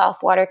and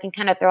soft water can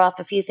kind of throw off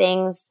a few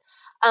things.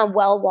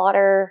 Well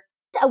water.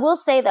 I will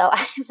say though,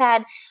 I've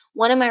had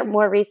one of my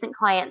more recent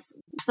clients,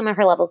 some of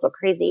her levels were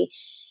crazy.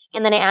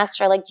 And then I asked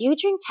her, do you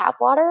drink tap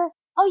water?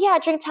 Oh yeah, I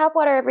drink tap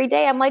water every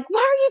day. I'm like, why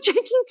are you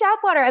drinking tap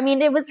water? I mean,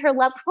 it was her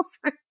levels.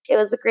 It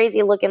was a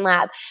crazy looking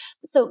lab.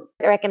 So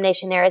the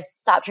recommendation there is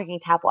stop drinking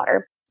tap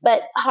water.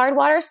 But hard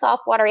water,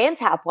 soft water, and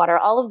tap water,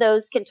 all of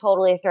those can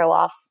totally throw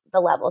off the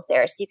levels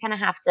there. So you kind of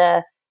have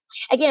to,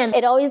 again,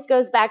 it always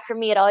goes back for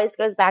me. It always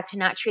goes back to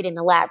not treating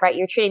the lab, right?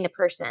 You're treating the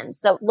person.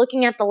 So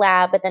looking at the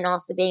lab, but then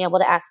also being able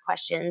to ask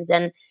questions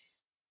and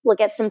look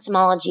at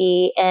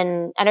symptomology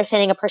and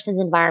understanding a person's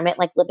environment,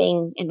 like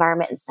living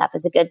environment and stuff,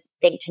 is a good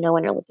thing to know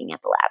when you're looking at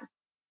the lab.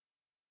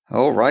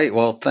 All right.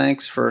 Well,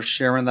 thanks for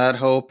sharing that,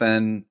 Hope.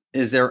 And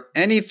is there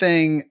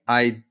anything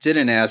I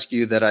didn't ask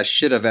you that I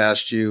should have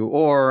asked you,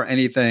 or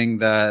anything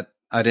that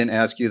I didn't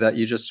ask you that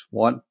you just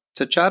want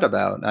to chat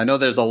about? I know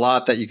there's a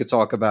lot that you could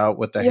talk about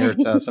with the hair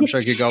test. I'm sure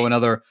you could go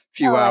another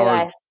few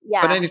hours.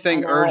 Yeah, but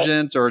anything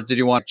urgent, or did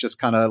you want to just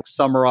kind of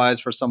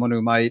summarize for someone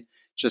who might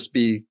just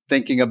be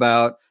thinking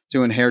about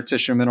doing hair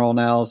tissue mineral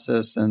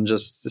analysis and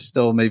just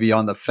still maybe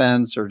on the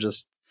fence, or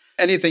just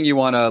anything you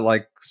want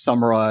to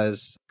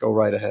summarize? Go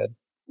right ahead.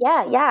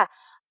 Yeah.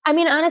 I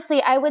mean,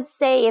 honestly, I would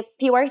say if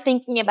you are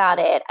thinking about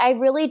it, I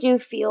really do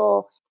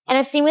feel, and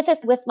I've seen with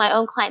this with my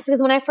own clients,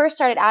 because when I first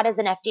started out as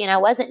an FD and I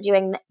wasn't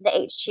doing the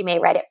HTMA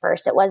right at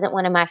first, it wasn't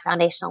one of my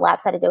foundational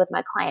labs that I did with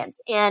my clients.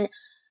 And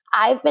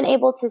I've been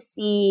able to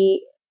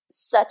see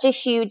such a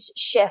huge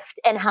shift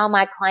in how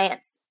my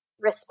clients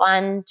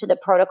respond to the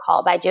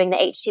protocol by doing the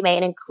HTMA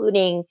and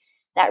including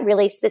that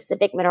really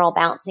specific mineral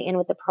balancing in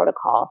with the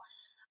protocol.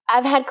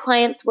 I've had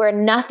clients where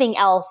nothing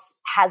else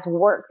has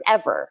worked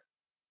ever,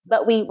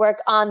 but we work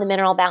on the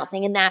mineral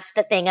balancing. And that's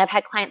the thing. I've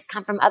had clients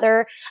come from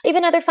other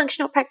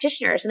functional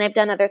practitioners, and they've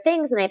done other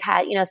things, and they've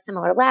had,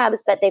 similar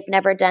labs, but they've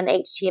never done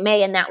the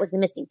HTMA, and that was the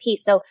missing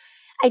piece. So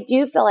I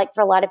do feel like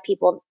for a lot of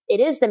people,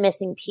 it is the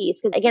missing piece,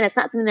 because again, it's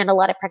not something that a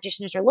lot of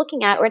practitioners are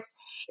looking at, or it's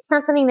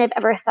not something they've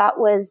ever thought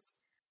was,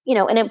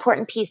 an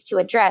important piece to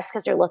address,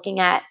 because they're looking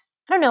at,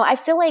 I don't know, I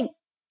feel like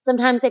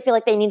sometimes they feel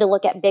like they need to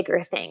look at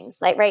bigger things,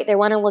 right? They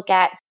want to look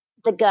at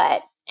the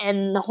gut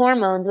and the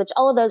hormones, which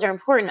all of those are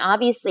important,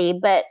 obviously,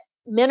 but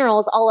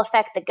minerals all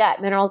affect the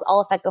gut. Minerals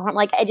all affect the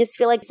hormone. I just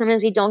feel like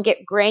sometimes we don't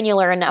get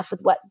granular enough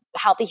with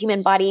how the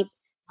human body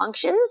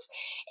functions.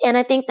 And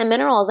I think the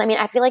minerals,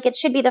 I feel like it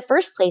should be the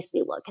first place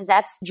we look, because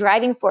that's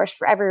driving force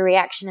for every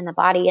reaction in the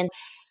body. And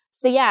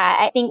so, yeah,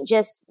 I think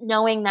just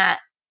knowing that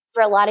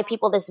for a lot of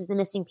people, this is the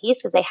missing piece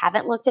because they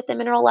haven't looked at the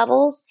mineral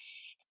levels.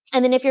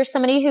 And then if you're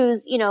somebody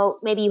who's,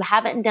 maybe you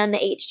haven't done the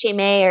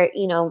HTMA,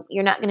 or,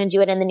 you're not going to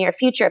do it in the near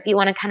future, if you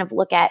want to kind of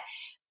look at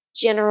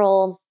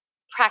general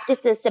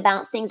practices to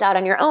balance things out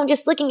on your own,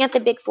 just looking at the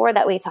big four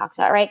that we talked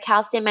about, right?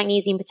 Calcium,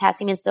 magnesium,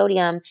 potassium, and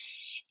sodium.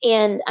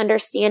 And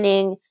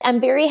understanding, I'm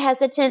very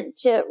hesitant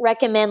to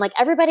recommend,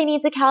 everybody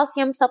needs a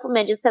calcium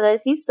supplement, just because I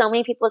see so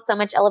many people with so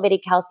much elevated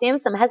calcium.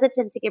 So I'm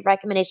hesitant to give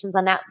recommendations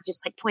on that,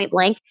 just point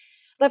blank.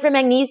 But for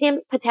magnesium,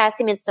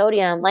 potassium, and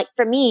sodium,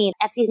 for me,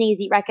 that's an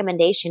easy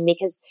recommendation,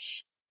 because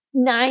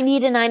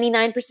 90 to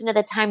 99% of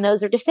the time,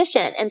 those are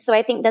deficient. And so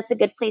I think that's a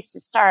good place to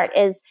start,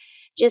 is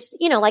just,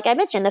 like I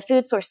mentioned, the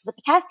food sources of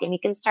potassium, you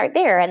can start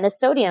there. And the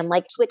sodium,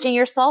 switching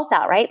your salt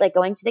out, right?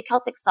 Going to the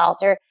Celtic salt,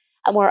 or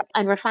a more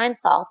unrefined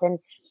salt, and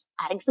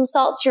adding some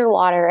salt to your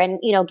water, and,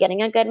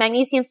 getting a good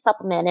magnesium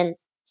supplement, and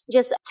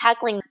just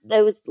tackling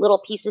those little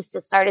pieces to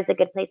start is a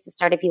good place to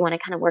start if you want to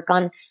kind of work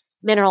on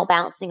mineral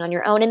balancing on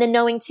your own. And then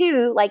knowing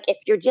too, like if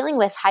you're dealing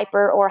with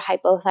hyper or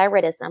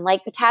hypothyroidism,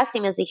 like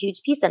potassium is a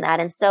huge piece in that.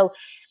 And so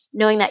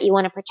knowing that you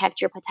want to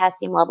protect your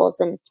potassium levels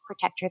and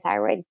protect your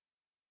thyroid.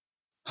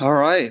 All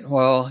right.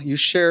 Well, you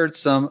shared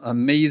some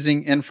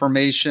amazing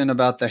information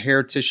about the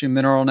hair tissue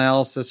mineral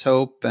analysis,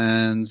 Hope.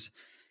 And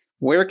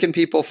where can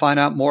people find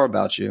out more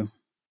about you?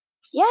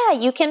 Yeah,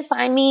 you can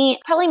find me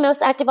probably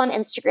most active on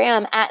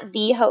Instagram at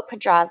the Hope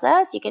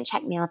Pedraza. So you can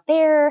check me out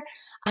there.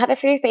 I have a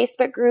free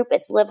Facebook group.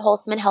 It's Live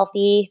Wholesome and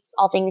Healthy. It's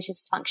all things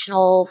just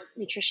functional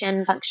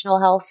nutrition, functional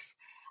health.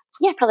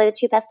 Yeah, probably the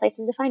two best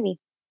places to find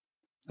me.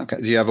 Okay.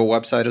 Do you have a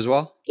website as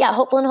well? Yeah,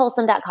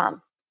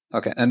 hopefulandwholesome.com.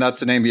 Okay. And that's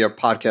the name of your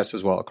podcast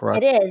as well,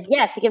 correct? It is.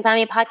 Yes. You can find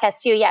me a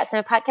podcast too. Yeah. So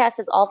my podcast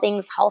is all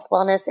things health,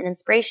 wellness, and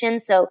inspiration.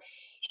 So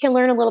you can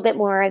learn a little bit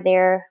more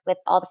there with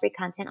all the free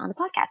content on the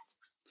podcast.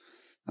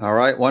 All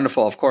right.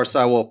 Wonderful. Of course,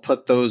 I will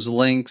put those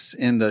links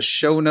in the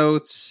show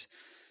notes.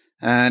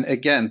 And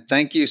again,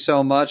 thank you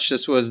so much.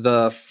 This was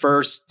the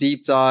first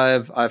deep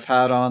dive I've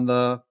had on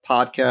the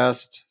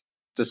podcast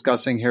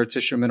discussing hair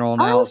tissue mineral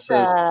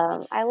analysis.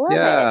 Awesome. I love it.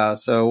 Yeah.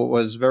 So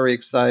was very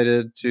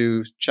excited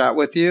to chat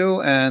with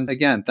you. And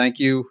again, thank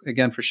you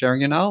again for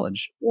sharing your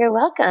knowledge. You're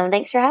welcome.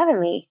 Thanks for having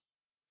me.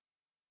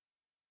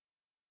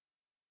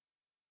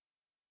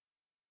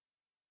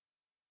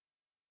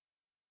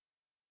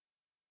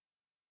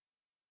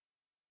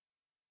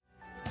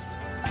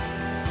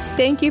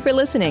 Thank you for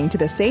listening to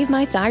the Save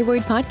My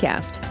Thyroid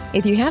podcast.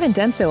 If you haven't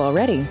done so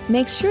already,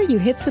 make sure you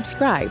hit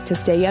subscribe to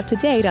stay up to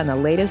date on the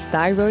latest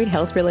thyroid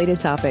health-related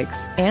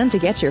topics. And to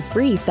get your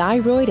free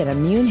thyroid and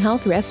immune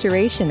health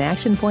restoration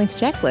action points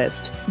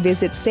checklist,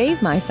 visit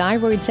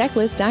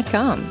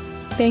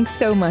SaveMyThyroidChecklist.com. Thanks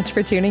so much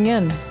for tuning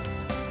in.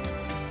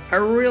 I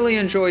really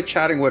enjoyed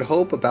chatting with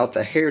Hope about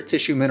the hair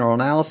tissue mineral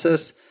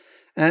analysis,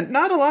 and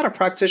not a lot of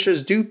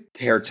practitioners do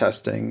hair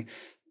testing.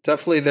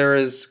 Definitely there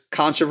is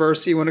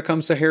controversy when it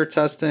comes to hair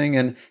testing.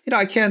 And,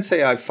 I can't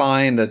say I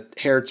find a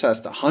hair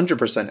test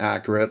 100%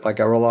 accurate. Like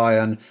I rely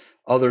on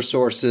other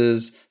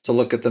sources to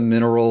look at the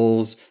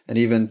minerals and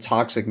even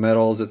toxic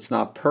metals. It's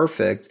not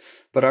perfect,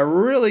 but I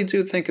really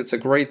do think it's a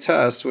great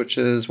test, which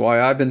is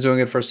why I've been doing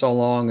it for so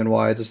long and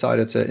why I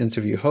decided to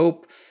interview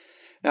Hope.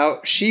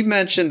 Now, she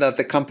mentioned that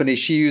the company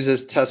she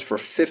uses tests for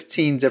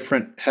 15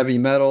 different heavy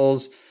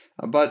metals,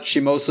 but she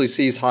mostly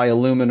sees high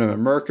aluminum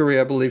and mercury,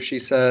 I believe she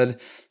said.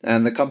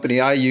 And the company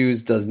I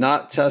use does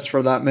not test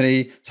for that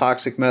many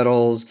toxic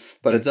metals,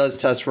 but it does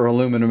test for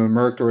aluminum and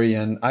mercury.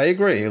 And I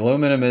agree,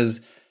 aluminum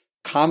is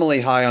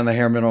commonly high on the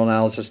hair mineral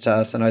analysis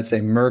test, and I'd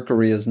say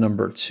mercury is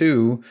number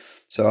 2.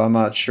 So I'm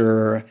not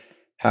sure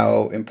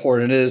how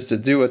important it is to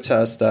do a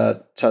test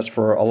that tests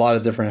for a lot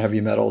of different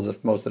heavy metals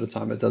if most of the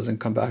time it doesn't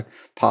come back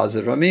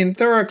positive. I mean,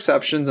 there are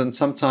exceptions, and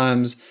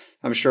sometimes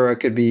I'm sure it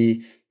could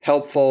be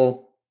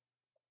helpful.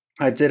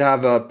 I did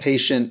have a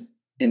patient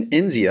in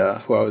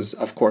India who I was,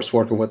 of course,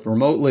 working with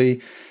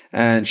remotely,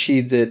 and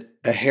she did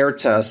a hair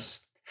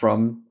test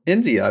from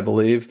India, I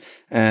believe,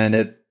 and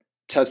it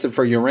tested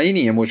for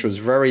uranium, which was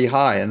very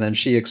high. And then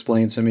she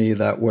explained to me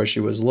that where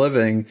she was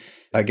living,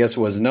 I guess it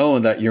was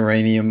known that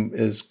uranium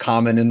is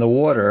common in the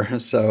water.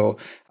 So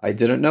I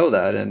didn't know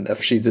that. And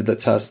if she did the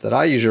test that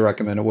I usually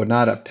recommend, it would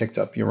not have picked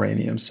up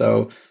uranium.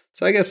 So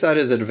I guess that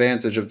is an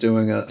advantage of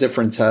doing a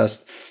different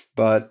test.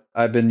 But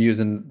I've been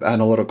using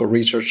analytical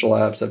research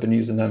labs. I've been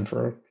using them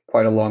for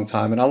quite a long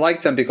time. And I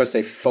like them because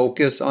they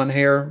focus on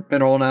hair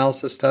mineral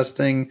analysis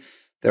testing.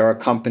 There are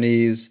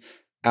companies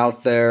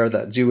out there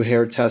that do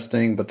hair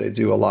testing, but they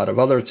do a lot of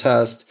other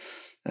tests.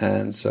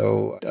 And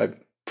so I'm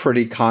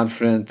pretty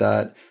confident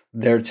that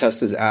their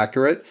test is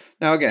accurate.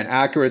 Now, again,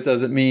 accurate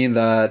doesn't mean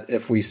that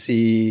if we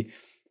see,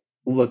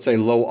 let's say,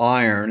 low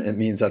iron, it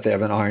means that they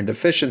have an iron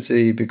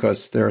deficiency,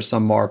 because there are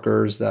some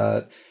markers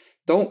that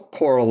don't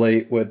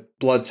correlate with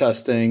blood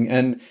testing.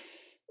 And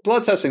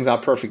blood testing is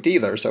not perfect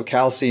either. So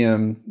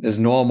calcium is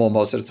normal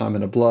most of the time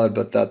in the blood,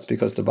 but that's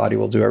because the body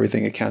will do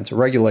everything it can to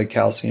regulate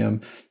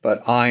calcium.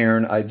 But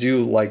iron, I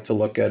do like to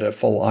look at a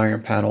full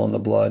iron panel in the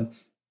blood.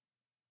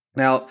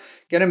 Now,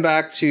 getting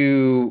back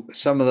to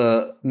some of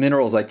the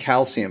minerals like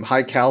calcium,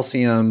 high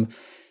calcium,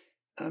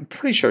 I'm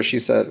pretty sure she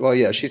said,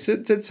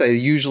 did say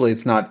usually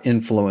it's not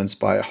influenced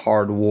by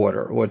hard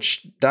water,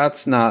 which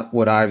that's not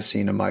what I've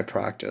seen in my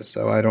practice.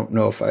 So I don't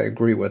know if I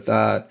agree with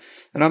that.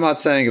 And I'm not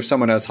saying if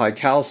someone has high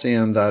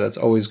calcium that it's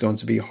always going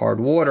to be hard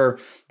water,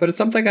 but it's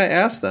something I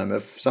ask them.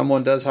 If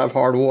someone does have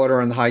hard water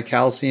and high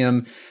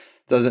calcium,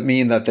 doesn't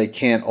mean that they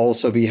can't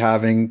also be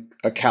having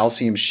a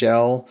calcium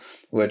shell,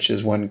 which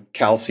is when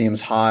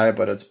calcium's high,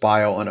 but it's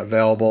bio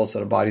unavailable, so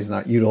the body's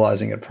not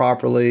utilizing it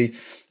properly.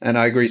 And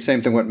I agree,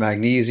 same thing with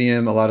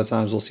magnesium. A lot of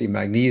times we'll see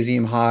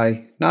magnesium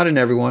high, not in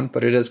everyone,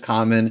 but it is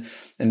common.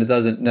 And it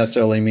doesn't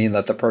necessarily mean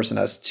that the person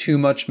has too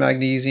much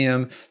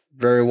magnesium.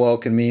 Very well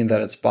can mean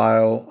that it's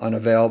bio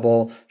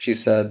unavailable. She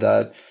said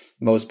that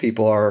most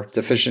people are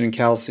deficient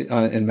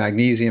in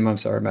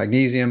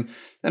magnesium.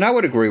 And I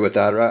would agree with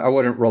that. I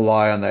wouldn't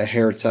rely on the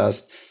hair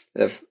test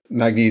if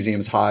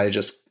magnesium's high,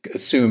 just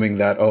assuming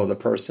that, oh, the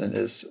person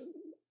is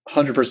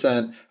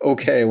 100%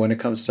 okay when it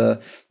comes to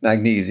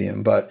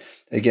magnesium. But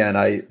again,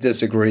 I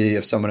disagree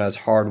if someone has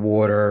hard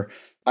water.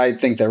 I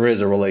think there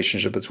is a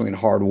relationship between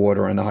hard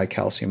water and the high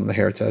calcium in the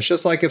hair test.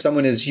 Just like if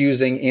someone is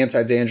using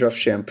anti-dandruff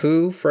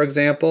shampoo, for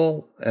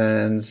example,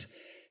 and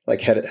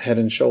like Head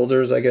and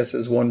Shoulders, I guess,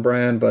 is one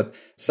brand, but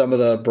some of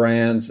the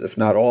brands, if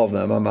not all of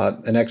them, I'm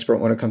not an expert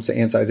when it comes to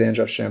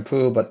anti-dandruff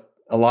shampoo, but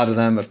a lot of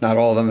them, if not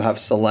all of them, have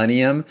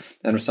selenium.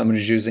 And if someone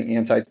is using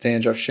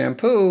anti-dandruff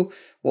shampoo,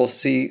 we'll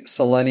see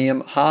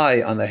selenium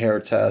high on the hair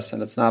test.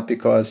 And it's not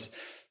because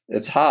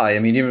it's high. I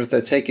mean, even if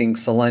they're taking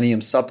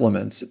selenium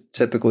supplements, it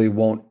typically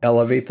won't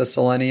elevate the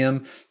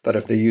selenium. But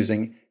if they're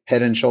using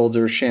Head and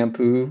Shoulders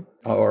shampoo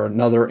or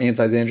another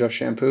anti-dandruff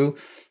shampoo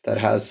that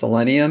has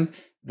selenium,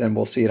 then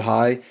we'll see it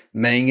high.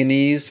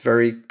 Manganese,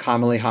 very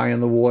commonly high in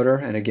the water.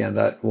 And again,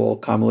 that will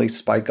commonly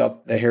spike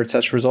up the hair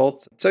test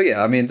results. So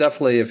yeah, I mean,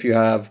 definitely if you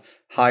have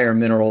higher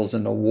minerals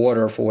in the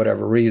water for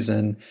whatever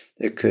reason,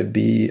 it could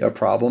be a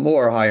problem,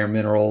 or higher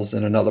minerals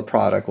in another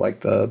product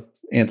like the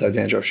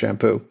anti-dandruff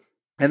shampoo.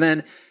 And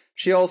then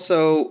she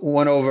also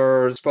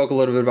spoke a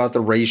little bit about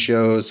the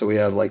ratios. So we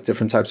have like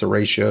different types of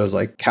ratios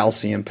like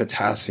calcium,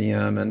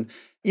 potassium. And,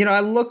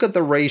 I look at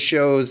the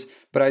ratios,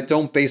 but I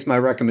don't base my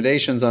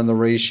recommendations on the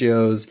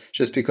ratios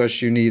just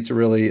because you need to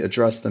really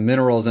address the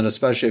minerals. And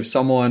especially if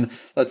someone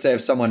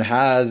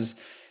has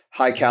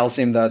high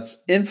calcium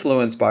that's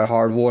influenced by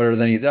hard water,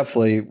 then you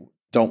definitely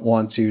don't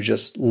want to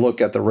just look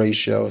at the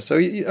ratio. So,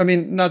 I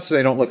mean, not to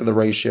say don't look at the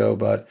ratio,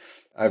 but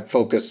I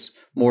focus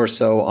more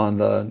so on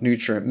the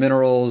nutrient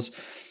minerals.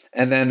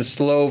 And then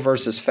slow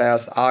versus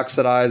fast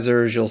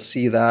oxidizers, you'll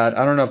see that.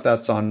 I don't know if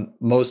that's on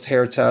most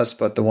hair tests,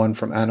 but the one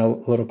from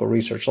Analytical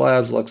Research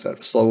Labs looks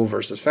at slow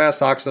versus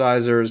fast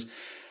oxidizers.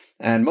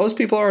 And most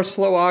people are a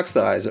slow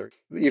oxidizer.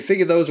 You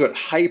figure those with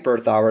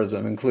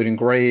hyperthyroidism, including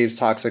Graves,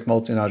 toxic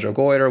multinodular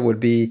goiter,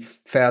 would be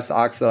fast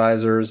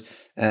oxidizers.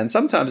 And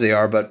sometimes they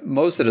are, but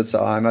most of the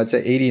time, I'd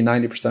say 80,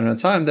 90% of the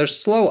time, they're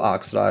slow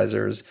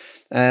oxidizers.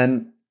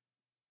 And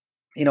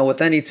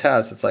with any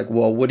test, it's like,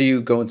 well, what are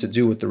you going to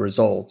do with the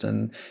result?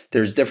 And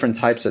there's different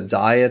types of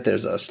diet.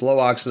 There's a slow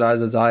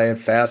oxidizer diet,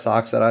 fast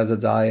oxidizer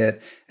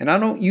diet, and I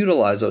don't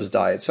utilize those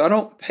diets. So I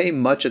don't pay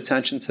much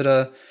attention to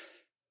the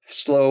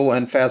slow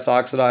and fast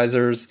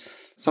oxidizers.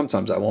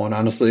 Sometimes I won't,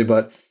 honestly,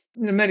 but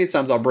many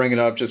times I'll bring it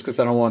up just because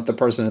I don't want the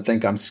person to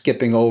think I'm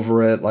skipping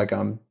over it, like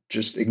I'm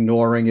just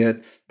ignoring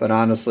it. But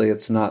honestly,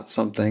 it's not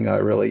something I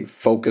really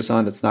focus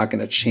on. It's not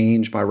going to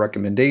change my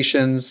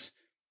recommendations.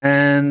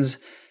 And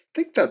I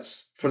think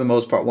that's, for the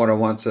most part, what I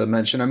want to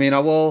mention. I mean, I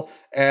will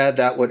add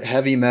that with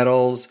heavy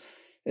metals,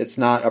 it's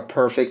not a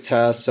perfect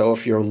test. So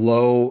if you're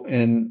low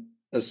in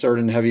a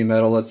certain heavy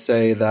metal, let's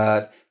say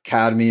that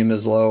cadmium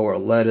is low or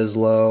lead is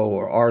low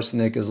or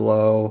arsenic is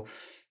low,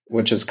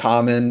 which is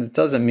common, it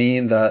doesn't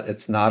mean that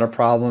it's not a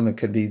problem. It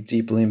could be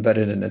deeply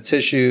embedded in the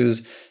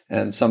tissues.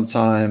 And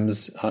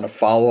sometimes on a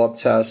follow-up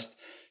test,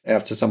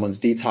 after someone's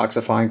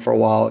detoxifying for a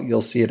while,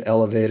 you'll see it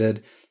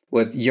elevated.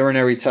 With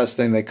urinary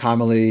testing, they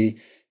commonly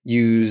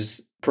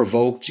use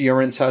provoked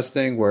urine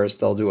testing, whereas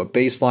they'll do a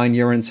baseline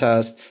urine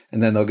test,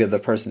 and then they'll give the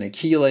person a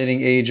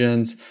chelating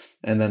agent,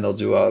 and then they'll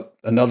do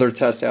another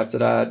test after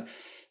that.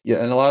 Yeah,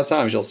 and a lot of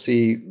times you'll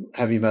see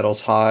heavy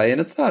metals high,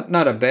 and it's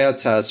not a bad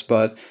test,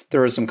 but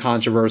there is some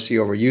controversy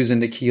over using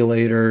the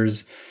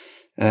chelators.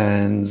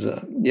 And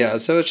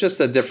so it's just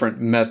a different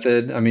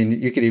method. I mean,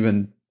 you could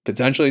even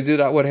potentially do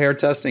that with hair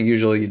testing.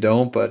 Usually you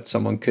don't, but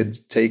someone could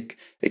take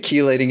a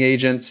chelating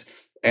agent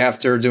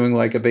after doing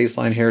like a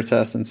baseline hair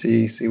test and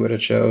see what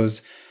it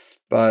shows.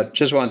 But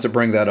just wanted to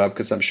bring that up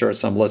because I'm sure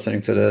some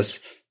listening to this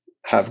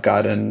have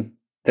gotten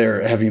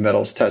their heavy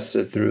metals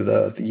tested through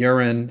the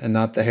urine and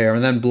not the hair.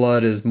 And then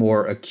blood is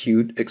more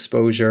acute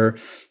exposure.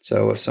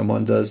 So if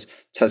someone does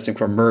testing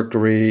for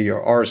mercury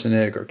or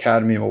arsenic or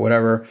cadmium or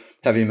whatever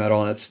heavy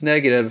metal and it's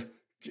negative,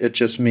 it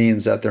just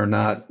means that they're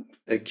not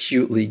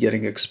acutely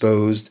getting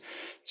exposed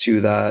to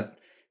that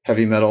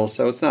heavy metal.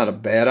 So it's not a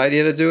bad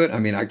idea to do it. I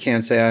mean, I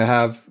can't say I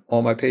have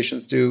all my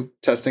patients do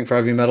testing for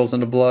heavy metals in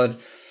the blood,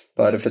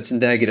 but if it's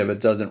negative, it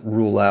doesn't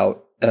rule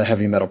out a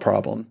heavy metal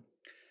problem.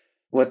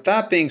 With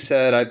that being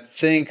said, I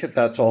think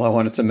that's all I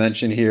wanted to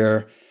mention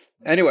here.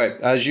 Anyway,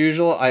 as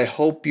usual, I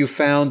hope you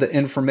found the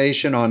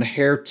information on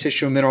hair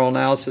tissue mineral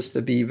analysis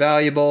to be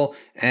valuable,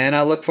 and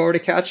I look forward to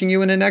catching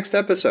you in the next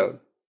episode.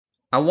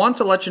 I want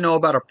to let you know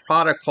about a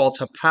product called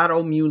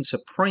Hepatoimmune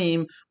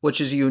Supreme, which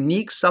is a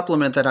unique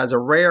supplement that has a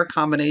rare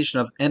combination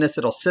of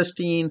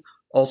N-acetylcysteine,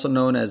 also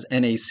known as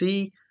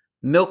NAC,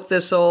 milk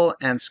thistle,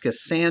 and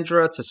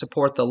schisandra to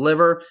support the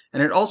liver.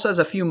 And it also has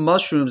a few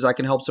mushrooms that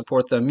can help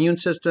support the immune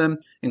system,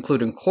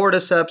 including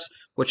cordyceps,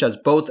 which has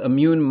both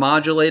immune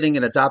modulating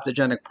and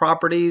adaptogenic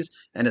properties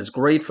and is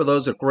great for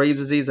those with Graves'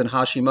 disease and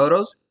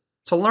Hashimoto's.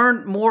 To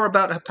learn more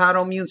about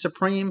Hepatoimmune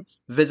Supreme,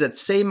 visit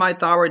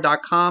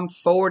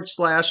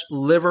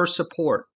SaveMyThyroid.com/liver support.